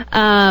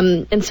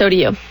 And so do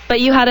you. But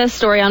you had a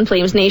story on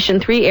Flames Nation,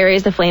 3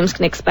 areas the Flames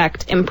can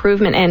expect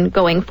improvement in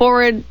going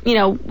forward. We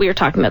were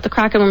talking about the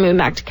Kraken. We're moving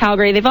back to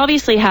Calgary. They've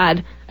obviously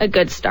had a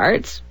good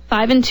start,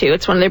 5-2.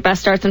 It's one of their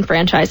best starts in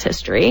franchise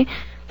history.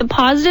 The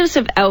positives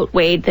have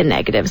outweighed the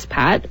negatives,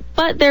 Pat,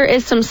 but there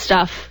is some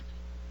stuff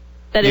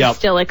that is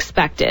still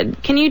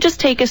expected. Can you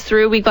just take us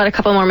through? We've got a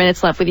couple more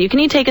minutes left with you. Can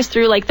you take us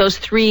through those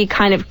 3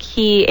 kind of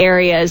key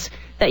areas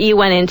that you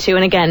went into?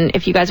 And again,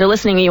 if you guys are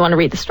listening and you want to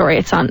read the story,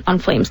 it's on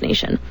Flames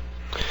Nation.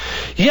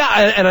 Yeah,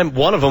 and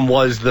one of them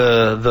was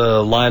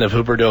the line of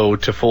Huberdeau,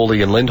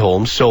 Toffoli, and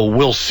Lindholm. So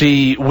we'll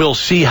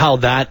see how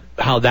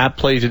that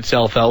plays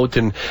itself out,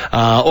 and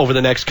over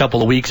the next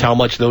couple of weeks, how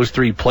much those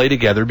 3 play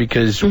together,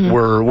 because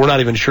we're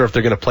not even sure if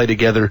they're going to play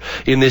together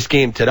in this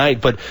game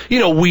tonight. But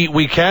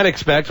we can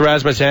expect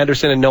Rasmus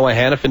Andersson and Noah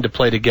Hannafin to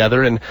play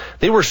together, and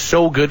they were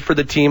so good for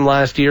the team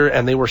last year,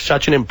 and they were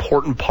such an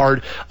important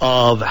part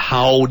of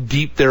how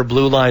deep their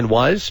blue line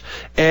was,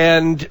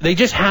 and they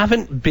just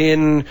haven't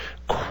been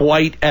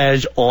quite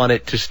as on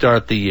it to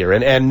start the year.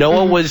 And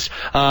Noah was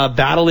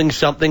battling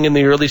something in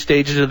the early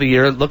stages of the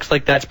year. It looks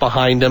like that's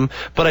behind him,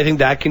 but I think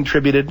that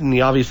contributed, and he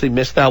obviously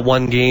missed that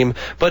one game.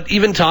 But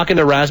even talking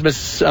to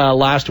Rasmus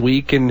last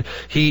week, and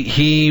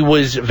he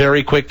was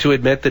very quick to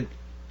admit that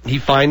he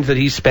finds that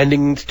he's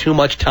spending too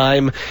much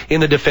time in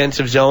the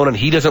defensive zone, and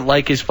he doesn't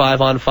like his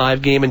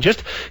 5-on-5 game. And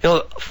just,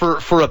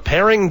 for a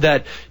pairing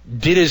that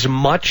did as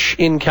much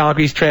in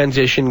Calgary's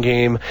transition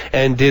game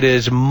and did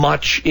as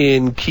much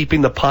in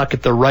keeping the puck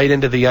at the right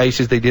end of the ice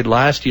as they did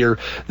last year,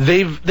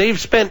 they've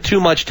spent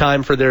too much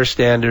time for their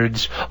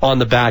standards on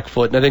the back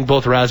foot. And I think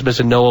both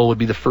Rasmus and Noah would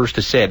be the first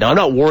to say it. Now, I'm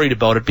not worried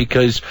about it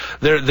because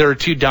they're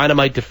 2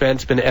 dynamite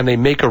defensemen, and they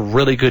make a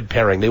really good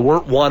pairing. They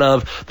weren't one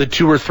of the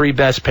 2 or 3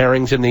 best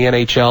pairings in the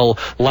NHL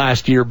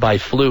last year by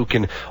fluke,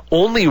 and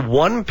only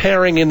one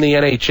pairing in the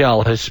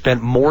NHL has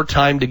spent more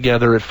time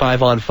together at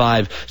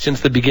 5-on-5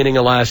 since the beginning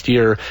of last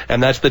year,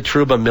 and that's the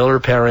Trouba-Miller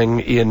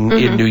pairing in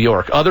New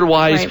York.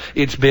 Otherwise,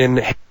 it's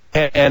been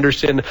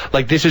Anderson.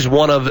 This is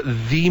one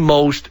of the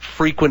most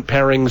frequent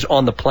pairings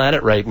on the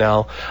planet right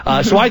now.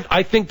 So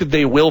I think that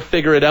they will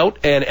figure it out,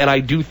 and I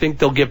do think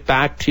they'll get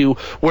back to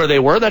where they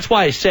were. That's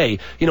why I say,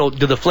 do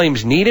the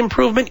Flames need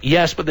improvement?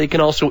 Yes, but they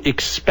can also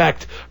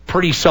expect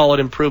pretty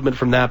solid improvement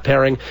from that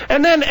pairing.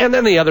 And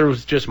then the other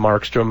was just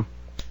Markstrom.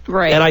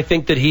 Right. And I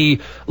think that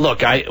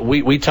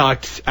we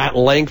talked at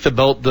length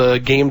about the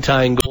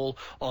game-tying goal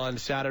on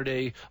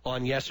Saturday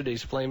on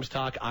yesterday's Flames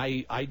Talk.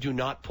 I do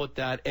not put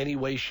that any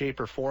way, shape,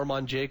 or form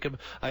on Jacob.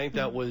 I think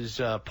that was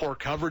poor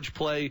coverage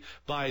play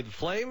by the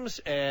Flames,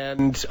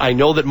 and I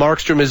know that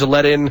Markstrom has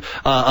let in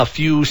a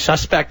few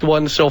suspect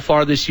ones so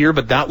far this year,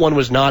 but that one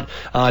was not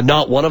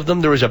one of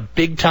them. There was a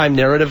big-time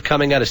narrative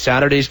coming out of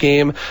Saturday's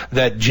game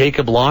that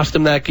Jacob lost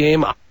him that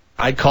game.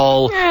 I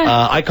call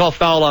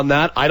foul on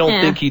that. I don't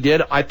think he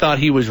did. I thought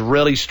he was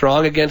really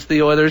strong against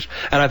the Oilers,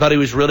 and I thought he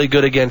was really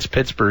good against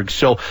Pittsburgh.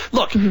 So,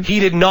 look, he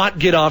did not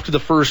get off to the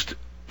first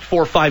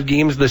 4 or 5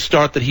 games the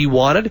start that he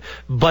wanted,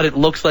 but it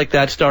looks like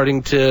that's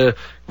starting to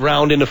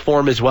round into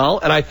form as well,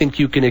 and I think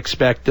you can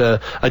expect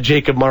a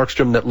Jacob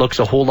Markstrom that looks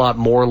a whole lot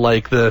more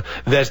like the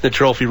Vezina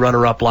Trophy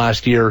runner-up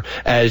last year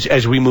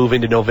as we move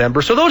into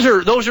November. So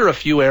those are a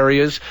few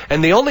areas,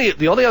 and the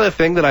only other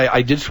thing that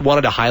I just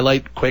wanted to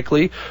highlight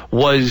quickly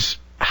was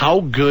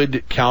how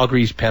good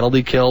Calgary's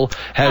penalty kill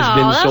has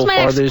been so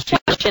far this year.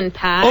 Question,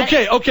 Pat.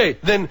 Okay.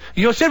 Then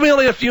you said we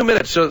only had a few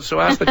minutes, so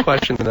ask the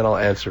question and then I'll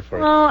answer for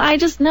you. Well,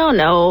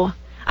 no.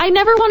 I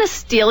never want to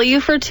steal you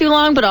for too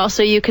long, but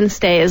also you can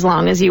stay as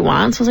long as you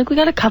want. So I was like, we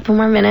got a couple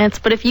more minutes,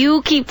 but if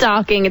you keep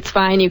talking, it's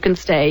fine. You can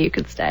stay.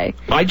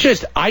 I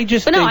just.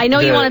 But no, I know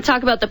you want to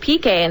talk about the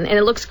PK, and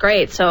it looks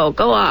great. So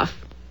go off.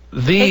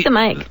 Take the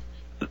mic.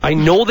 I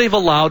know they've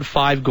allowed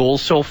 5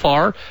 goals so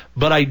far,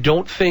 but I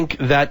don't think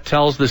that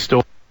tells the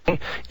story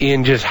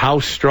in just how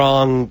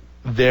strong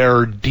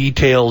their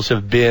details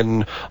have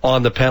been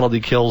on the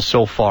penalty kills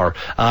so far.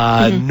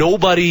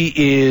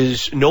 Nobody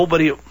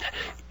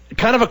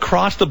kind of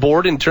across the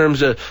board in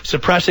terms of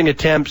suppressing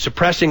attempts,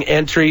 suppressing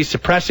entries,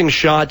 suppressing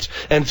shots,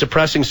 and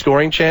suppressing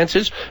scoring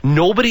chances.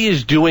 Nobody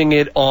is doing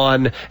it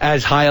on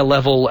as high a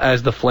level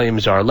as the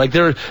Flames are. Like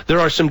there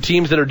are some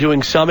teams that are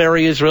doing some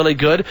areas really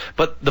good,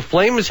 but the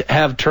Flames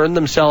have turned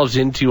themselves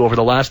into, over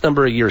the last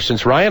number of years,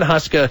 since Ryan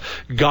Huska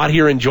got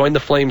here and joined the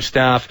Flames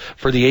staff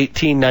for the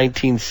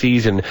 18-19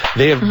 season,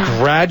 they have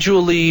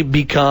gradually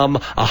become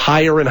a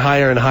higher and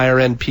higher and higher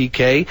end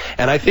PK.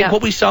 And I think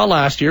what we saw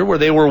last year, where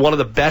they were one of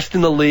the best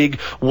in the league,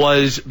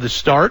 was the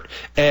start,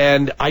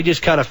 and I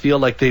just kind of feel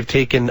like they've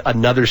taken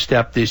another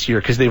step this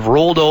year because they've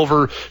rolled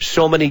over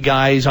so many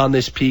guys on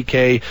this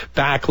PK.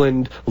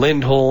 Backlund,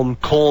 Lindholm,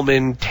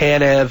 Coleman,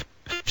 Tanev,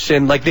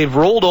 like they've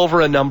rolled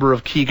over a number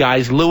of key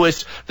guys.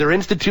 Lewis, they're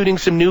instituting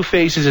some new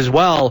faces as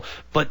well,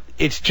 but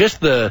it's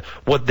just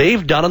what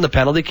they've done on the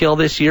penalty kill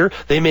this year.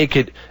 They make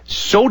it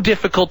so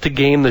difficult to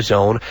game the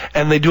zone,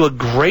 and they do a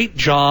great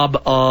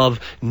job of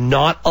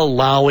not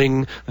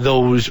allowing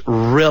those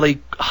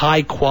really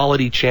high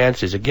quality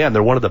chances. Again,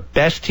 they're one of the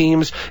best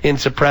teams in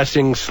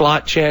suppressing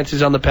slot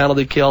chances on the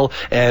penalty kill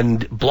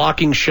and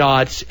blocking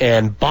shots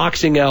and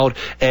boxing out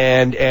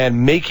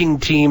and making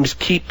teams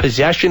keep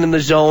possession in the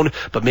zone,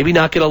 but maybe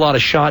not get a lot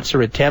of shots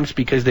or attempts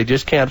because they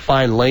just can't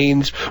find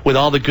lanes with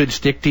all the good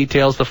stick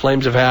details the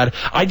Flames have had.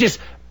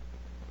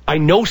 I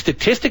know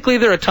statistically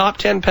they're a top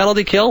 10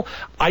 penalty kill.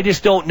 I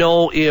just don't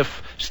know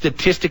if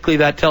statistically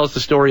that tells the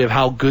story of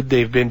how good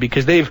they've been,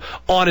 because they've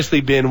honestly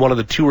been one of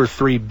the 2 or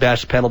 3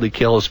 best penalty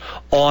kills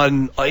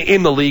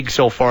in the league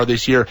so far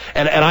this year.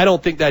 And I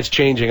don't think that's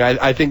changing.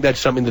 I think that's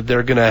something that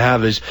they're going to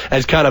have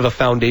as kind of a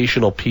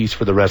foundational piece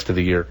for the rest of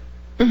the year.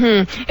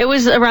 Mm-hmm. It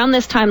was around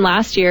this time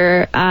last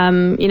year,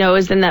 it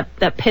was in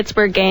that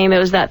Pittsburgh game. It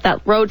was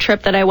that road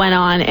trip that I went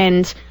on,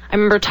 and I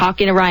remember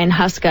talking to Ryan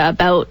Huska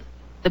about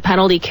the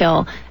penalty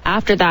kill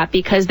after that,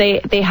 because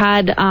they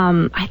had,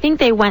 I think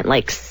they went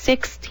like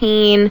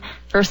 16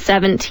 for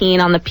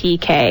 17 on the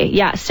PK.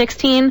 Yeah,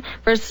 16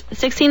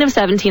 of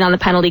 17 on the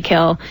penalty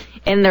kill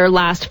in their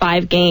last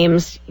 5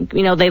 games.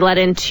 They let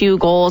in 2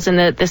 goals in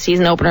the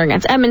season opener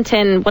against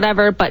Edmonton,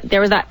 whatever, but there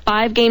was that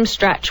 5-game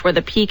stretch where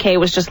the PK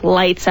was just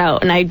lights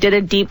out, and I did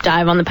a deep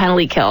dive on the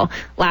penalty kill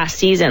last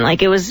season.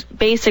 Like, it was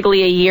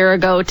basically a year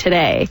ago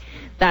today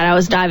that I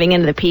was diving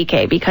into the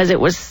PK, because it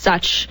was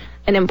such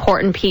an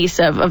important piece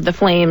of the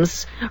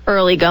Flames'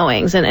 early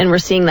goings, and we're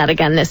seeing that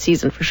again this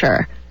season for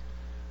sure.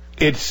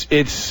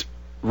 It's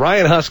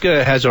Ryan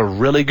Huska has a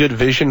really good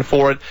vision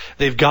for it.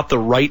 They've got the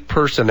right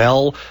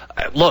personnel.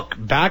 Look,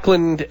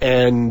 Backlund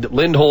and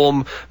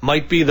Lindholm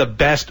might be the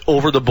best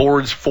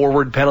over-the-boards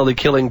forward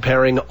penalty-killing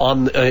pairing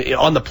on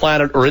the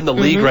planet or in the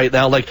league right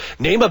now. Like,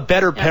 name a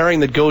better pairing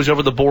that goes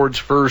over the boards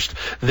first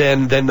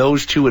than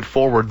those two at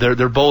forward.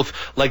 They're both,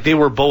 like, they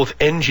were both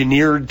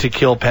engineered to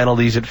kill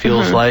penalties, it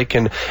feels like.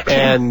 And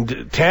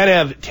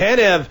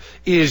Tanev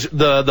is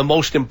the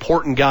most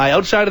important guy.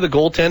 Outside of the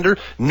goaltender,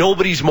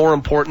 nobody's more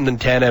important than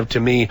Tanev to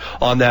me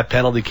on that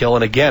penalty kill.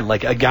 And again,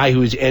 like a guy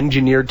who is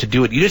engineered to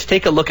do it. You just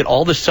take a look at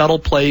all the subtle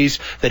plays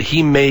that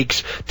he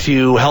makes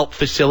to help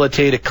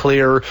facilitate a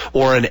clear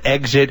or an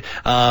exit.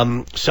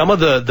 Some of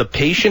the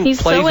patient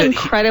He's plays. He's so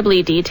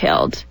incredibly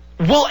detailed.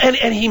 Well,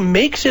 and he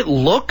makes it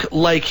look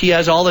like he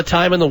has all the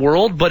time in the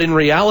world, but in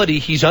reality,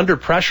 he's under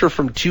pressure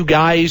from 2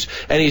 guys,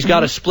 and he's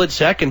got a split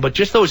second. But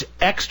just those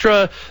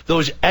extra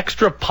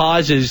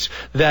pauses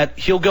that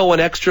he'll go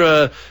an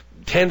extra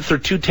tenth or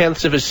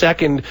 2/10 of a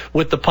second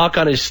with the puck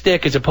on his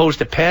stick as opposed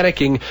to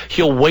panicking.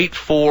 He'll wait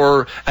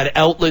for an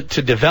outlet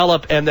to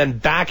develop and then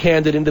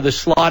backhand it into the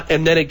slot,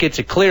 and then it gets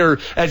a clear,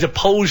 as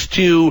opposed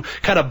to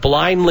kind of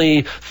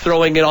blindly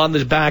throwing it on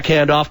the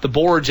backhand off the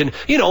boards. And,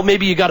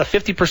 maybe you got a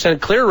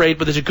 50% clear rate,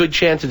 but there's a good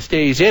chance it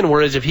stays in.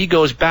 Whereas if he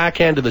goes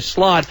backhand to the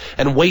slot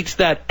and waits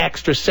that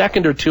extra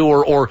second or two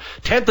or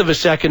tenth of a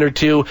second or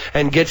two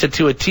and gets it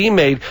to a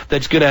teammate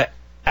that's going to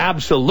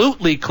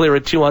absolutely clear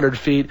at 200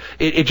 feet,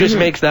 it just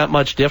makes that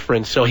much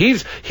difference. So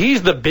he's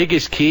the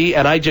biggest key,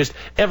 and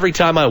every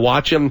time I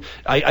watch him,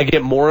 I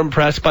get more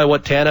impressed by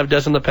what Tanev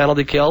does in the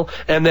penalty kill.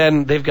 And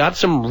then they've got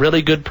some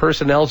really good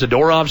personnel.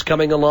 Zadorov's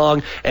coming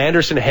along.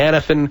 Anderson,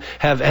 Hanifin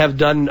have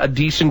done a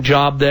decent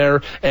job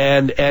there.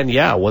 And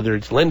yeah, whether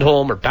it's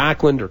Lindholm or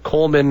Backlund or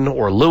Coleman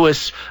or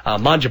Lewis,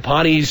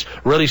 Mangiapane's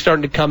really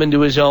starting to come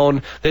into his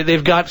own.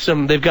 They've got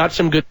some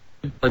good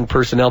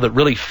personnel that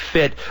really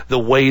fit the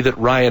way that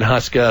Ryan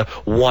Huska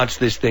wants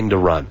this thing to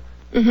run.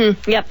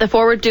 Mm-hmm. Yep, the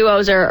forward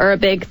duos are a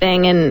big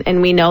thing,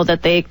 and we know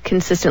that they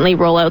consistently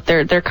roll out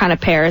their kind of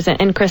pairs.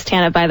 And Chris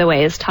Tanev, by the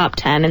way, is top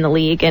 10 in the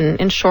league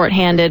in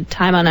shorthanded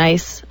time on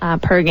ice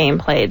per game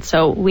played.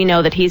 So we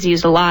know that he's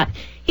used a lot.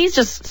 He's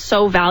just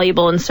so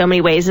valuable in so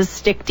many ways. His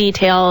stick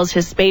details,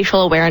 his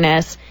spatial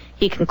awareness,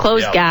 he can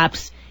close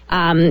gaps.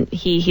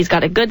 He's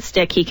got a good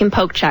stick. He can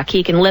poke check.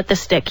 He can lit the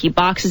stick. He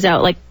boxes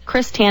out. Like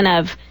Chris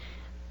Tanev,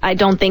 I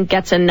don't think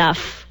gets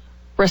enough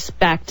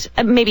respect,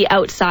 maybe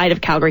outside of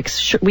Calgary.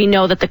 We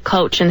know that the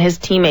coach and his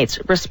teammates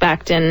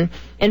respect and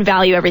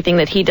value everything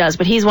that he does,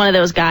 but he's one of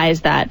those guys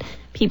that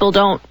people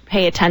don't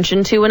pay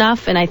attention to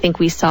enough, and I think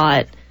we saw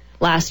it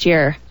last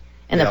year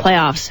in the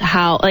playoffs,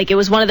 how, it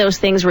was one of those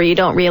things where you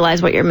don't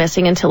realize what you're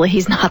missing until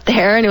he's not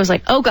there, and it was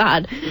like, oh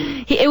God.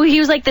 He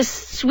was like this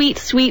sweet,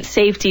 sweet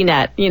safety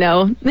net,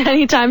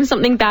 Anytime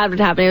something bad would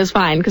happen, it was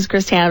fine, because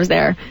Chris Tanev was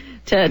there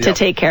to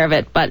take care of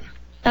it, but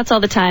that's all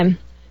the time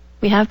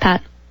we have,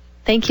 Pat.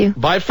 Thank you.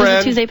 Bye, friend. This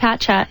is Tuesday Pat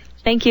Chat.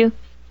 Thank you.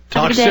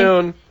 Talk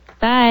soon.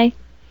 Bye.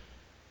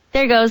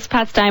 There goes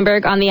Pat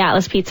Steinberg on the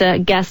Atlas Pizza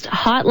guest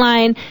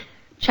hotline.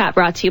 Chat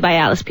brought to you by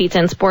Atlas Pizza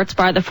and Sports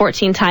Bar, the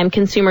 14-time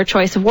Consumer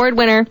Choice Award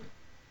winner.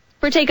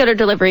 For takeout or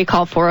delivery,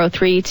 call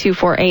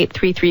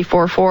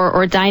 403-248-3344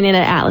 or dine in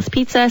at Atlas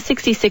Pizza,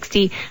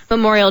 6060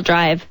 Memorial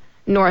Drive,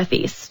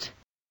 Northeast.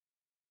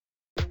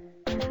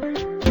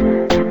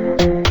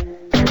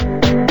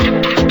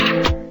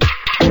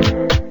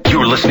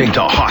 Listening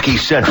to Hockey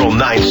Central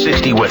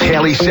 960 with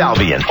Haley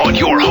Salvian on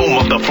your home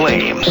of the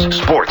Flames,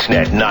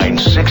 Sportsnet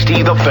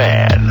 960 The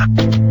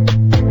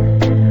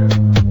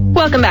Fan.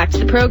 Welcome back to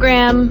the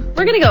program.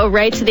 We're going to go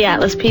right to the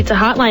Atlas Pizza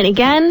hotline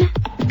again.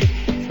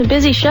 It's a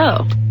busy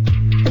show.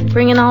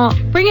 Bringing all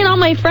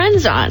my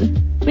friends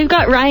on. We've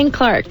got Ryan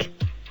Clark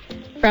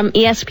from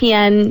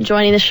ESPN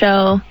joining the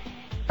show.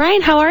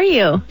 Ryan, how are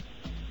you?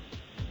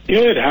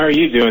 Good. How are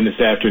you doing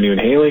this afternoon,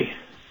 Haley?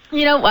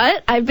 You know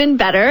what? I've been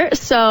better.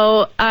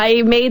 So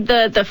I made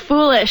the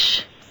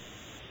foolish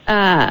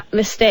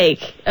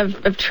mistake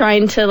of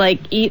trying to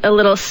eat a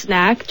little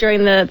snack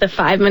during the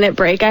 5-minute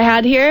break I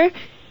had here,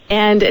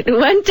 and it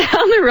went down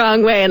the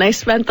wrong way, and I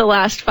spent the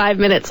last 5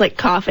 minutes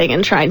coughing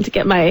and trying to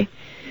get my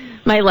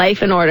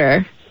life in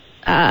order.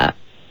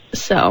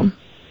 So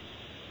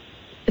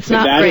it's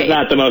not that great. Is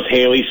not the most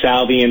Haley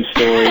Salvian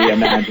story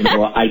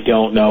imaginable. I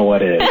don't know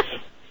what is.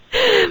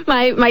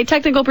 My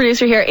technical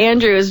producer here,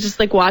 Andrew, is just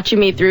watching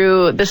me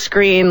through the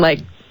screen,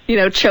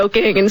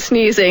 choking and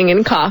sneezing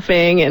and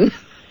coughing, and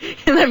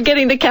I'm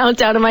getting the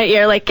countdown in my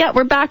ear, yeah,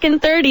 we're back in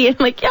 30, and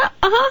yeah,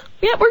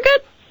 yeah, we're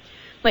good,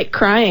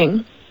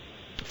 crying.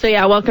 So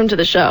yeah, welcome to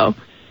the show.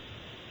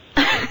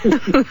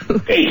 Thanks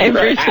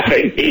for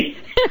having me.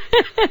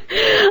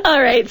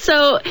 All right,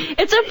 so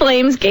it's a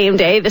Flames game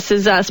day. This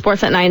is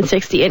Sportsnet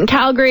 960 in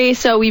Calgary.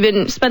 So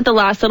we've spent the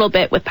last little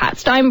bit with Pat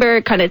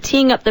Steinberg, kind of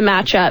teeing up the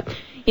matchup.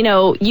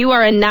 You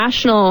are a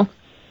national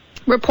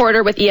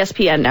reporter with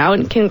ESPN now,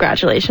 and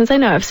congratulations. I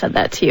know I've said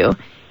that to you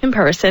in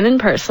person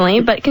and personally,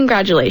 but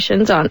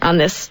congratulations on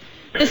this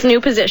new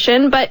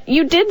position. But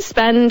you did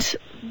spend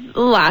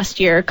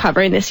last year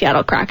covering the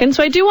Seattle Kraken,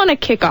 so I do want to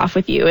kick off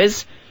with you.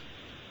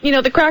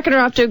 The Kraken are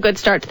off to a good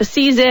start to the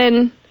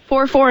season,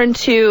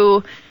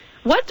 4-4-2.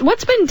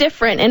 What's been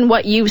different in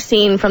what you've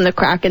seen from the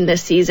Kraken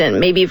this season,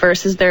 maybe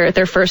versus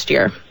their first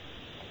year?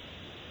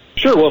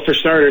 Sure. Well, for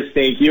starters,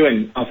 thank you,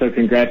 and also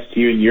congrats to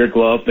you and your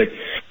Globe. But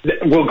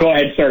we'll go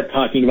ahead and start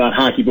talking about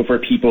hockey before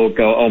people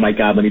go, oh, my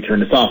God, let me turn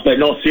this off. But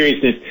in all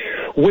seriousness,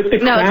 with the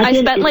Kraken... No, I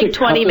spent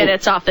 20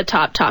 minutes off the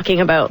top talking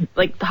about,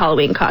 the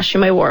Halloween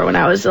costume I wore when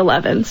I was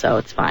 11, so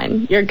it's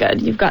fine. You're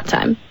good. You've got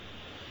time.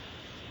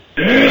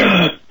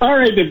 All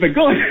right, then, but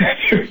going back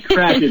to the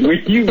Kraken,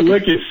 when you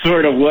look at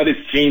sort of what has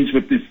changed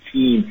with this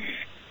team,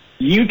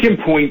 you can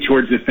point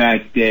towards the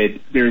fact that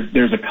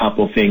there's a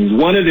couple things.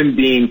 One of them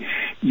being,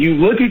 you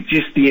look at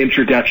just the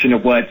introduction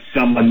of what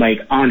someone like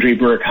Andre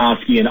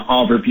Burakovsky and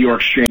Oliver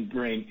Bjorkstrand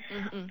bring.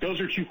 Mm-hmm. Those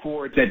are two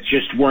forwards that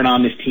just weren't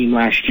on this team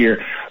last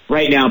year.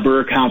 Right now,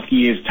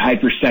 Burakovsky is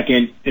tied for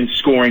second in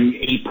scoring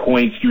 8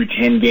 points through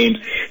 10 games.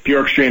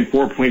 Bjorkstrand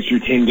 4 points through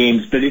 10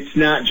 games, but it's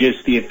not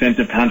just the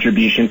offensive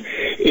contributions.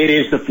 It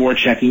is the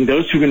forechecking.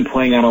 Those who've been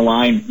playing on a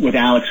line with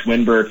Alex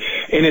Winberg.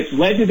 And it's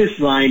led to this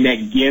line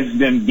that gives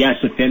them,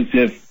 yes,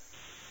 offensive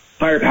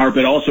firepower,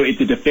 but also it's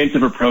a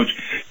defensive approach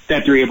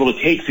that they're able to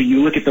take. So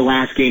you look at the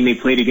last game they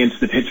played against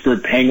the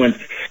Pittsburgh Penguins,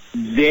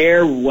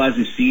 there was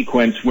a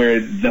sequence where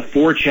the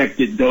forecheck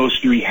that those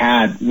three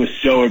had was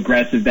so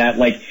aggressive that,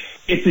 like,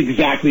 it's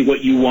exactly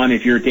what you want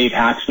if you're Dave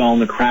Haxtell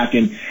and the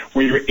Kraken,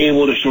 where you're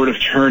able to sort of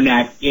turn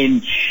that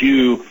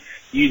into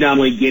you not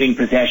only getting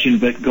possession,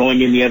 but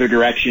going in the other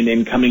direction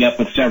and coming up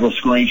with several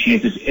scoring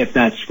chances, if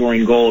not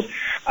scoring goals.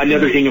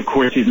 Another thing, of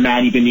course, is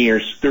Matty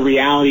Beniers. The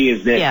reality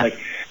is this, like,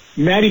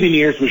 Matty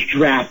Beniers was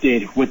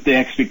drafted with the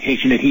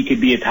expectation that he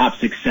could be a top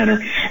 6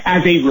 center.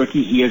 As a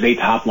rookie, he is a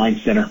top line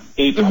center.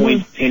 8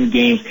 points, 10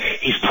 games.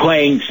 He's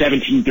playing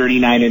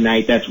 17.39 a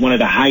night. That's one of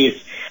the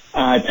highest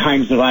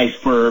times of ice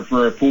for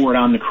a forward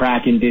on the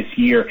Kraken this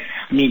year.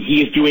 I mean,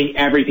 he is doing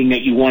everything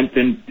that you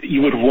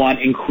would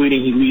want,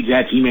 including he leads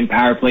that team in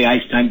power play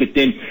ice time. But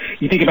then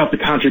you think about the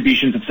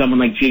contributions of someone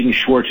like Jaden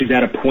Schwartz, who's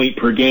at a point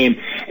per game.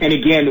 And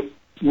again,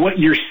 what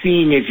you're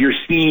seeing is you're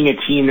seeing a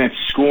team that's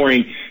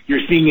scoring,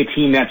 you're seeing a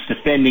team that's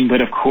defending,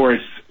 but of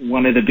course,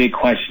 one of the big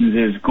questions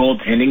is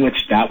goaltending,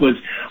 which that was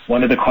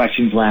one of the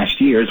questions last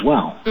year as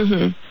well.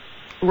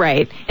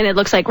 Right. And it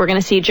looks like we're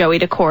going to see Joey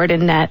Decord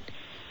in net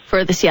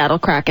for the Seattle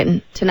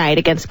Kraken tonight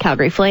against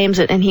Calgary Flames,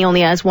 and he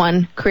only has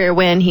one career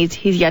win. He's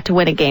yet to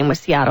win a game with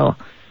Seattle.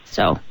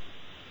 So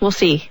we'll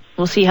see.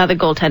 We'll see how the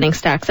goaltending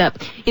stacks up.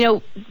 You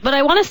know, but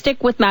I want to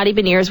stick with Matty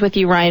Beniers with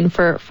you, Ryan,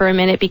 for a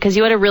minute, because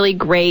you had a really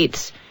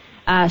great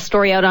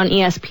story out on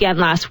ESPN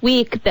last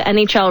week, the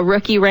NHL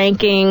rookie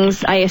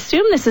rankings. I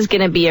assume this is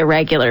going to be a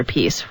regular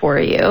piece for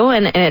you,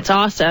 and it's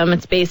awesome.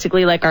 It's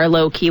basically like our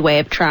low-key way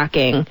of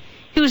tracking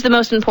who's the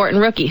most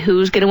important rookie,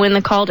 who's going to win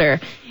the Calder.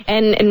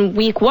 And in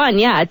week 1,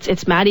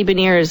 it's Matty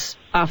Beniers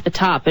off the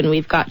top, and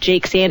we've got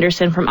Jake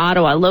Sanderson from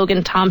Ottawa,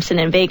 Logan Thompson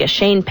in Vegas,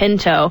 Shane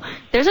Pinto.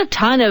 There's a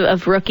ton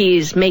of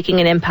rookies making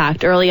an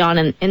impact early on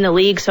in the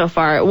league so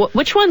far.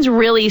 Which ones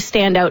really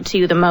stand out to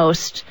you the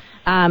most,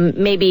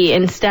 maybe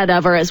instead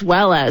of or as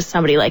well as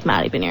somebody like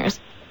Matty Beniers?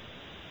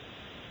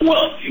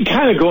 Well,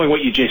 kind of going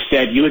what you just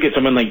said, you look at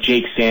someone like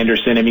Jake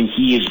Sanderson. I mean,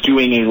 he is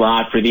doing a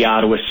lot for the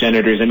Ottawa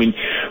Senators. I mean,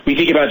 we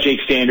think about Jake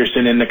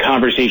Sanderson and the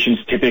conversations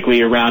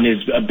typically around his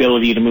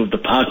ability to move the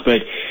puck,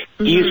 but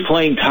he is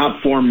playing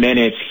top 4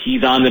 minutes.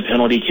 He's on the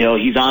penalty kill.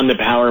 He's on the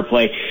power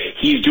play.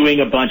 He's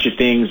doing a bunch of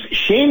things.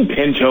 Shane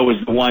Pinto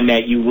is the one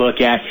that you look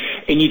at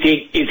and you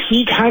think, is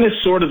he kind of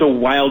sort of the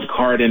wild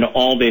card in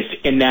all this,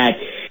 in that,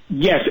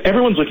 yes,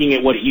 everyone's looking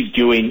at what he's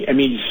doing. I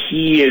mean,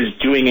 he is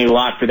doing a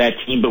lot for that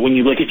team, but when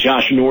you look at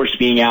Josh Norris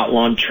being out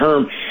long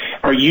term,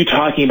 are you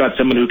talking about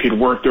someone who could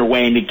work their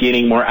way into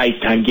getting more ice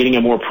time, getting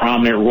a more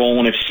prominent role,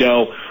 and if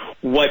so,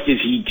 what does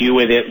he do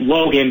with it?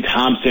 Logan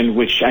Thompson,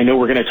 which I know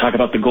we're going to talk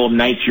about the Golden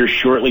Knights here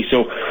shortly,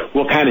 so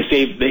we'll kind of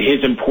save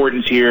his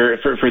importance here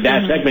for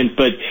that segment,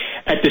 but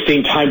at the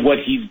same time, what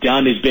he's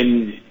done has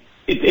been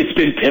it's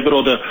been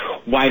pivotal to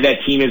why that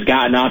team has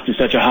gotten off to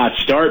such a hot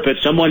start. But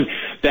someone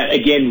that,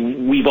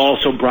 again, we've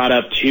also brought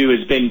up, too,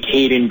 has been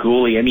Caden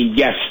Gooley. I mean,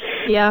 yes,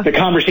 the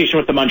conversation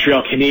with the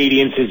Montreal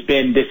Canadiens has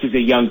been this is a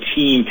young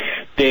team.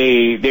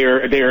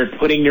 They're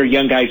putting their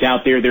young guys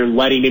out there. They're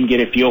letting them get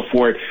a feel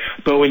for it.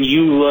 But when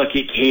you look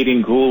at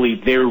Caden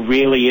Gooley, there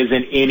really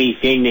isn't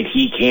anything that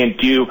he can't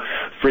do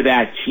for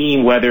that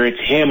team, whether it's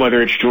him,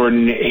 whether it's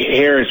Jordan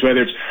Harris,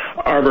 whether it's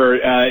Arbor,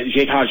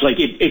 Jake Hodge. Like,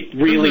 it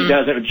really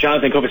doesn't.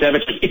 Jonathan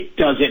Kovacevic, it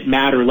doesn't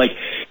matter. Like,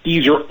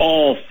 these are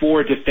all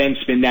 4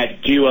 defensemen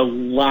that do a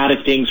lot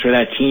of things for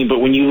that team. But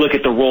when you look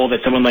at the role that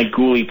someone like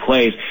Gooley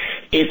plays,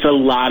 it's a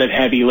lot of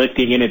heavy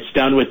lifting, and it's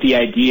done with the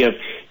idea of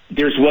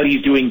there's what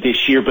he's doing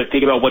this year, but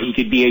think about what he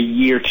could be a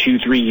year, 2,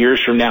 3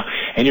 years from now.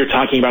 And you're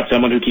talking about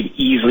someone who could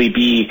easily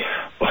be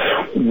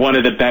one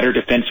of the better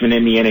defensemen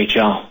in the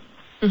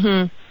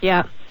NHL.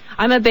 Yeah.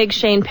 I'm a big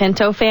Shane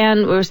Pinto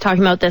fan. We was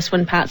talking about this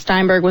when Pat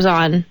Steinberg was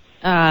on.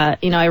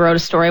 I wrote a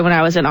story when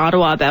I was in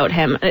Ottawa about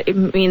him. I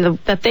mean,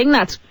 the thing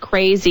that's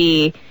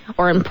crazy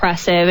or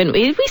impressive, and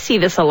we see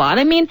this a lot,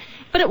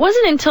 but it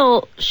wasn't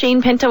until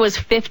Shane Pinto was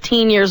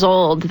 15 years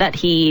old that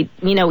he,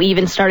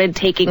 even started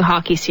taking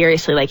hockey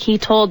seriously. Like, he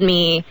told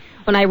me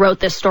when I wrote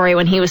this story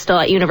when he was still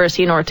at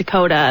University of North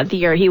Dakota, the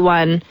year he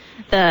won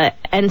the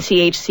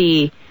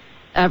NCHC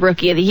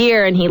Rookie of the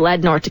Year, and he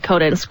led North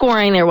Dakota in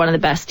scoring. They were one of the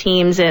best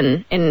teams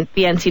in the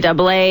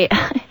NCAA.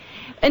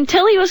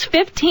 Until he was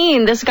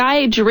 15, this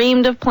guy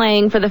dreamed of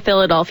playing for the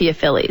Philadelphia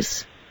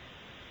Phillies.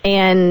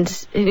 And,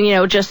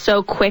 just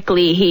so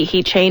quickly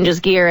he changes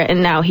gear,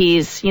 and now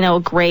he's, a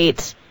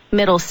great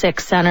middle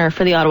 6 center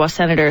for the Ottawa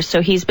Senators. So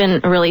he's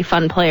been a really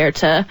fun player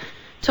to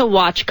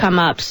watch come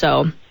up.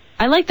 So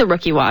I like the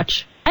rookie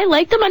watch. I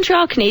like the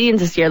Montreal Canadiens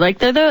this year. Like,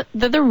 they're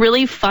the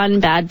really fun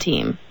bad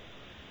team.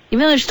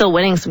 Even though they're still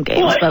winning some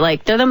games,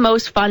 but they're the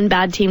most fun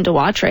bad team to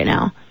watch right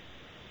now.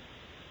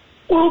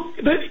 Well,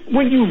 but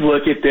when you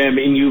look at them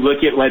and you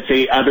look at, let's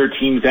say, other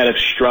teams that have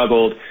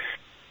struggled,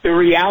 the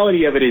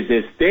reality of it is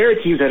this. There are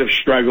teams that have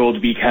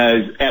struggled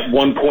because at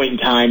one point in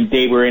time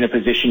they were in a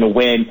position to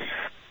win.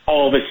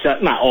 All of a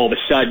sudden, not all of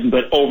a sudden,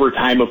 but over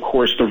time, of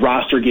course, the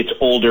roster gets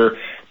older.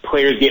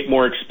 Players get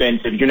more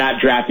expensive. You're not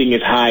drafting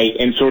as high,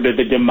 and sort of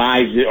the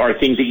demise are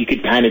things that you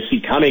could kind of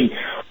see coming.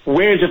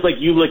 Whereas if, like,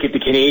 you look at the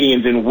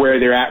Canadians and where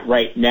they're at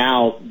right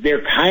now,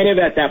 they're kind of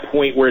at that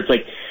point where it's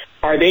like,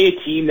 are they a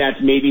team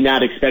that's maybe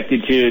not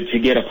expected to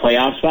get a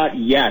playoff spot?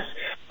 Yes.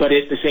 But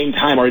at the same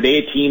time, are they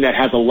a team that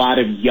has a lot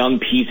of young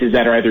pieces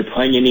that are either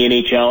playing in the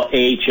NHL,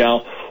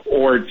 AHL,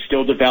 or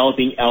still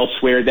developing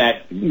elsewhere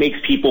that makes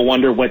people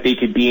wonder what they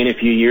could be in a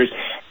few years?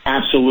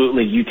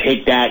 Absolutely. You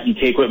take that. You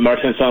take what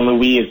Martin St.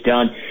 Louis has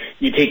done.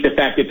 You take the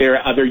fact that there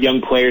are other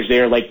young players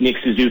there like Nick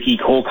Suzuki,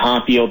 Cole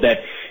Caulfield, that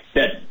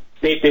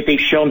they've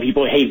shown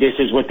people, hey, this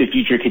is what the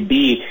future could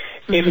be.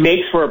 It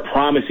makes for a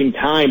promising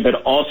time, but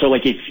also,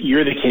 like, if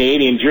you're the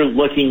Canadians, you're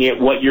looking at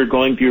what you're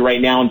going through right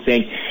now and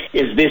saying,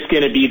 is this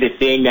going to be the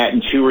thing that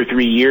in 2 or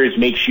 3 years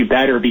makes you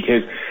better?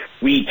 Because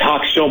we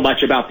talk so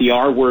much about the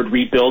R word,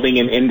 rebuilding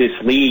in this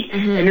league,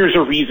 and there's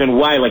a reason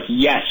why. Like,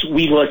 yes,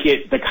 we look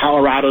at the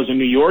Colorados and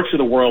New Yorks of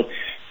the world,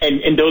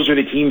 and those are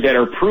the teams that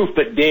are proof,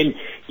 but then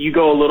you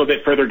go a little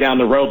bit further down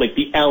the road, like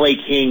the LA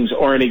Kings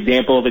are an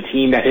example of a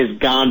team that has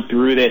gone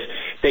through this,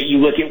 that you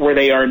look at where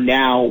they are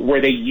now,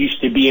 where they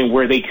used to be and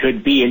where they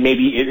could be, and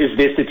maybe is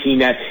this the team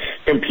that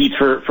competes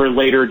for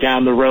later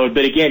down the road?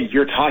 But again,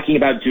 you're talking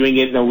about doing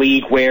it in a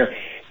league where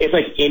it's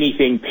like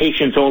anything,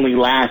 patience only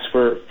lasts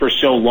for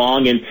so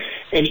long, and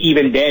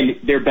even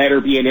then, there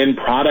better be an end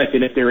product,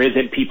 and if there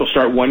isn't, people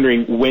start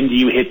wondering, when do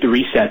you hit the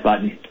reset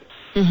button?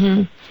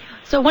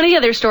 So one of the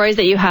other stories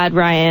that you had,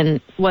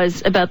 Ryan,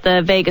 was about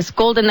the Vegas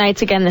Golden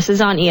Knights. Again, this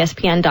is on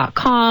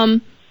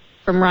ESPN.com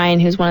from Ryan,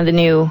 who's one of the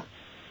new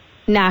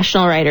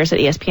national writers at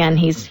ESPN.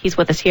 He's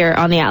with us here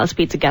on the Atlas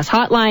Pizza Guest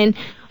Hotline.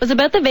 Was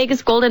about the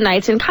Vegas Golden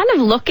Knights and kind of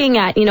looking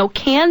at,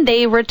 can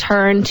they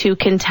return to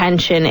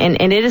contention?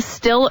 And it is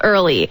still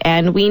early,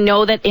 and we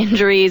know that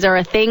injuries are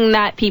a thing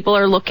that people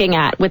are looking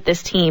at with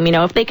this team.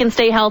 If they can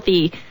stay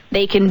healthy,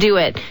 they can do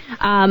it.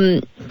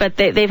 But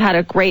they've had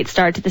a great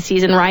start to the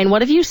season. Ryan,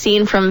 what have you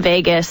seen from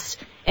Vegas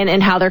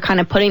and how they're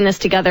kind of putting this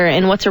together,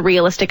 and what's a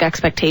realistic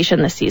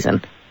expectation this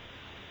season?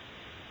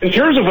 In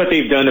terms of what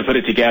they've done to put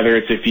it together,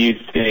 it's a few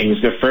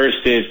things. The first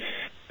is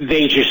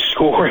they just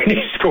score, and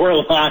they score a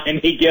lot, and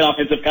they get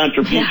offensive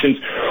contributions,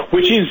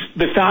 which is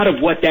the thought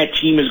of what that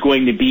team is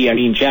going to be. I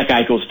mean, Jack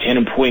Eichel's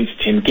 10 points,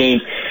 10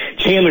 games.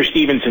 Chandler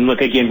Stevenson,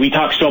 look, again, we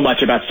talk so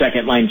much about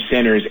second-line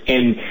centers,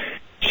 and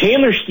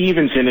Chandler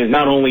Stevenson has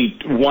not only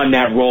won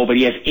that role, but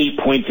he has 8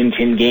 points in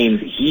 10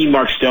 games. He,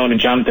 Mark Stone, and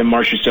Jonathan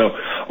Marchessault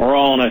are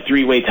all in a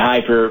three-way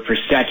tie for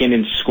second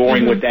in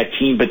scoring with that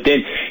team. But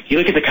then you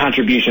look at the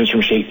contributions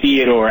from Shea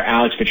Theodore,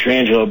 Alex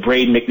Pietrangelo,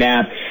 Braden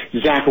McNabb,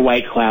 Zach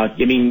Whitecloud.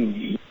 I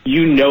mean,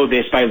 you know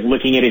this by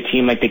looking at a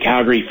team like the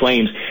Calgary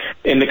Flames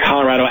and the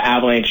Colorado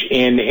Avalanche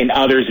and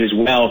others as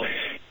well.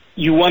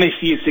 You want to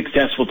see a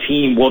successful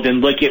team, well, then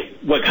look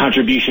at what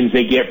contributions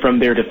they get from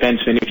their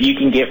defensemen. If you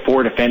can get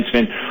 4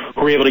 defensemen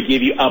who are able to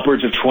give you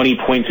upwards of 20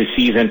 points a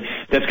season,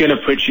 that's going to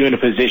put you in a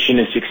position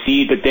to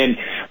succeed. But then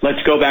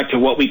let's go back to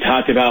what we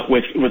talked about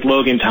with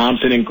Logan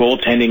Thompson and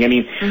goaltending. I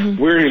mean,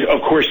 we're,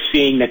 of course,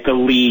 seeing that the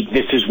league,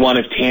 this is one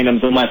of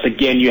tandems, unless,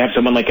 again, you have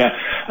someone like a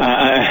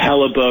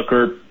Hellebuck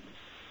or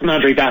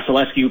Andre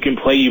Vasilevsky, who can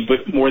play you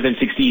but more than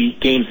 60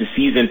 games a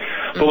season.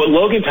 But what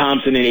Logan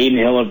Thompson and Aiden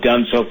Hill have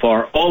done so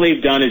far, all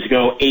they've done is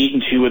go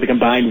 8-2 with a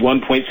combined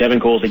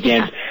 1.7 goals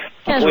against,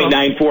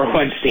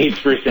 0.941 saves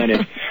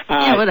percentage.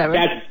 Whatever.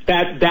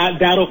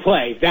 That'll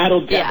play.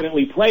 That'll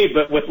definitely play.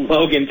 But with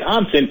Logan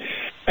Thompson,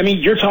 I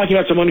mean, you're talking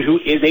about someone who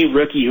is a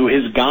rookie, who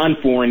has gone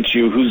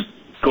 4-2, whose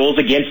goals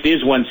against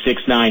is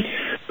 169,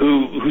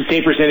 whose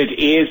save percentage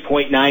is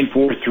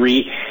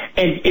 .943,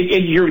 and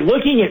you're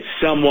looking at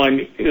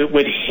someone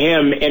with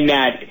him in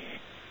that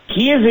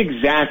he is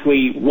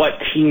exactly what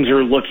teams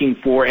are looking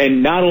for,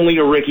 and not only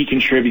a rookie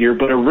contributor,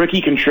 but a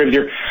rookie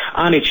contributor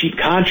on a cheap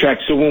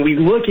contract. So when we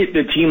look at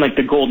the team like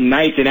the Golden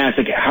Knights and ask,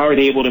 like, how are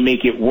they able to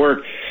make it work?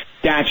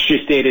 That's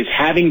just it, is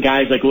having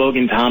guys like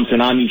Logan Thompson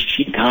on these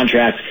cheap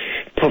contracts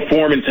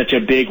perform in such a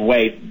big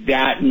way.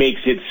 That makes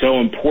it so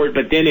important.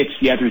 But then it's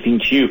the other thing,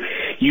 too.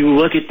 You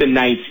look at the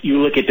Knights,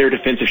 you look at their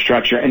defensive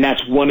structure, and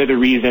that's one of the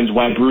reasons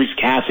why Bruce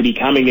Cassidy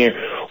coming there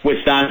was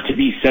thought to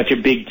be such a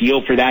big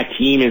deal for that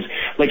team. Is,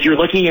 like, you're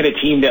looking at a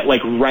team that,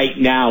 like, right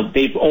now,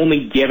 they've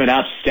only given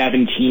up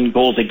 17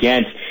 goals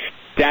against.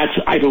 That's,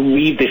 I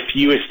believe, the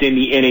fewest in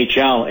the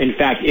NHL. In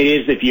fact, it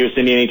is the fewest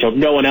in the NHL.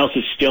 No one else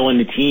is still in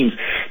the teams.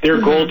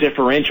 Their goal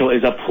differential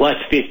is a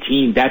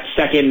 +15. That's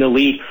second in the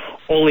league,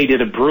 only to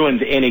the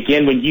Bruins. And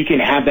again, when you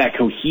can have that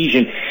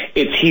cohesion,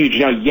 it's huge.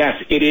 Now,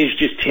 yes, it is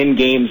just 10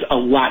 games. A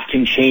lot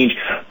can change.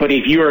 But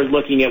if you are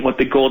looking at what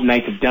the Golden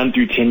Knights have done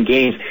through 10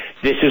 games,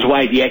 this is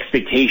why the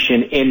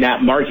expectation in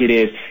that market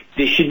is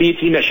this should be a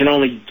team that should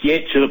only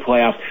get to the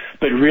playoffs,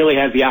 but really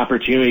has the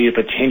opportunity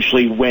to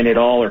potentially win it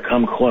all or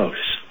come close.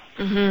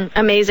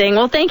 Amazing.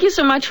 Well, thank you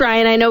so much,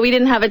 Ryan. I know we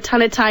didn't have a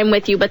ton of time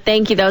with you, but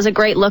thank you. That was a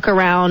great look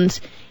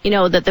around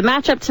the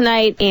matchup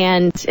tonight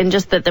and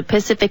just the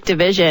Pacific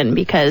Division,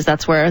 because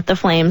that's where the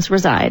Flames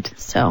reside.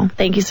 So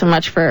thank you so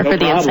much for the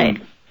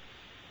insight.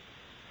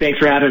 Thanks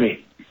for having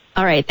me.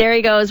 All right, there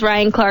he goes,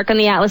 Ryan Clark on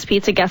the Atlas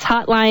Pizza Guest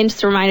Hotline.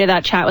 Just a reminder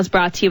that chat was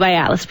brought to you by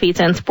Atlas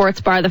Pizza and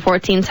Sports Bar, the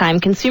 14-time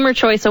Consumer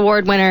Choice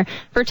Award winner.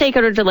 For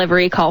takeout or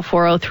delivery, call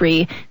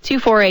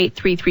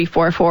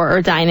 403-248-3344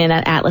 or dine in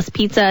at Atlas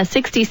Pizza,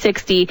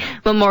 6060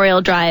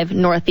 Memorial Drive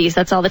Northeast.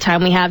 That's all the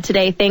time we have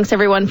today. Thanks,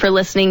 everyone, for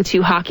listening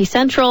to Hockey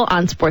Central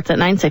on Sportsnet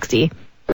 960.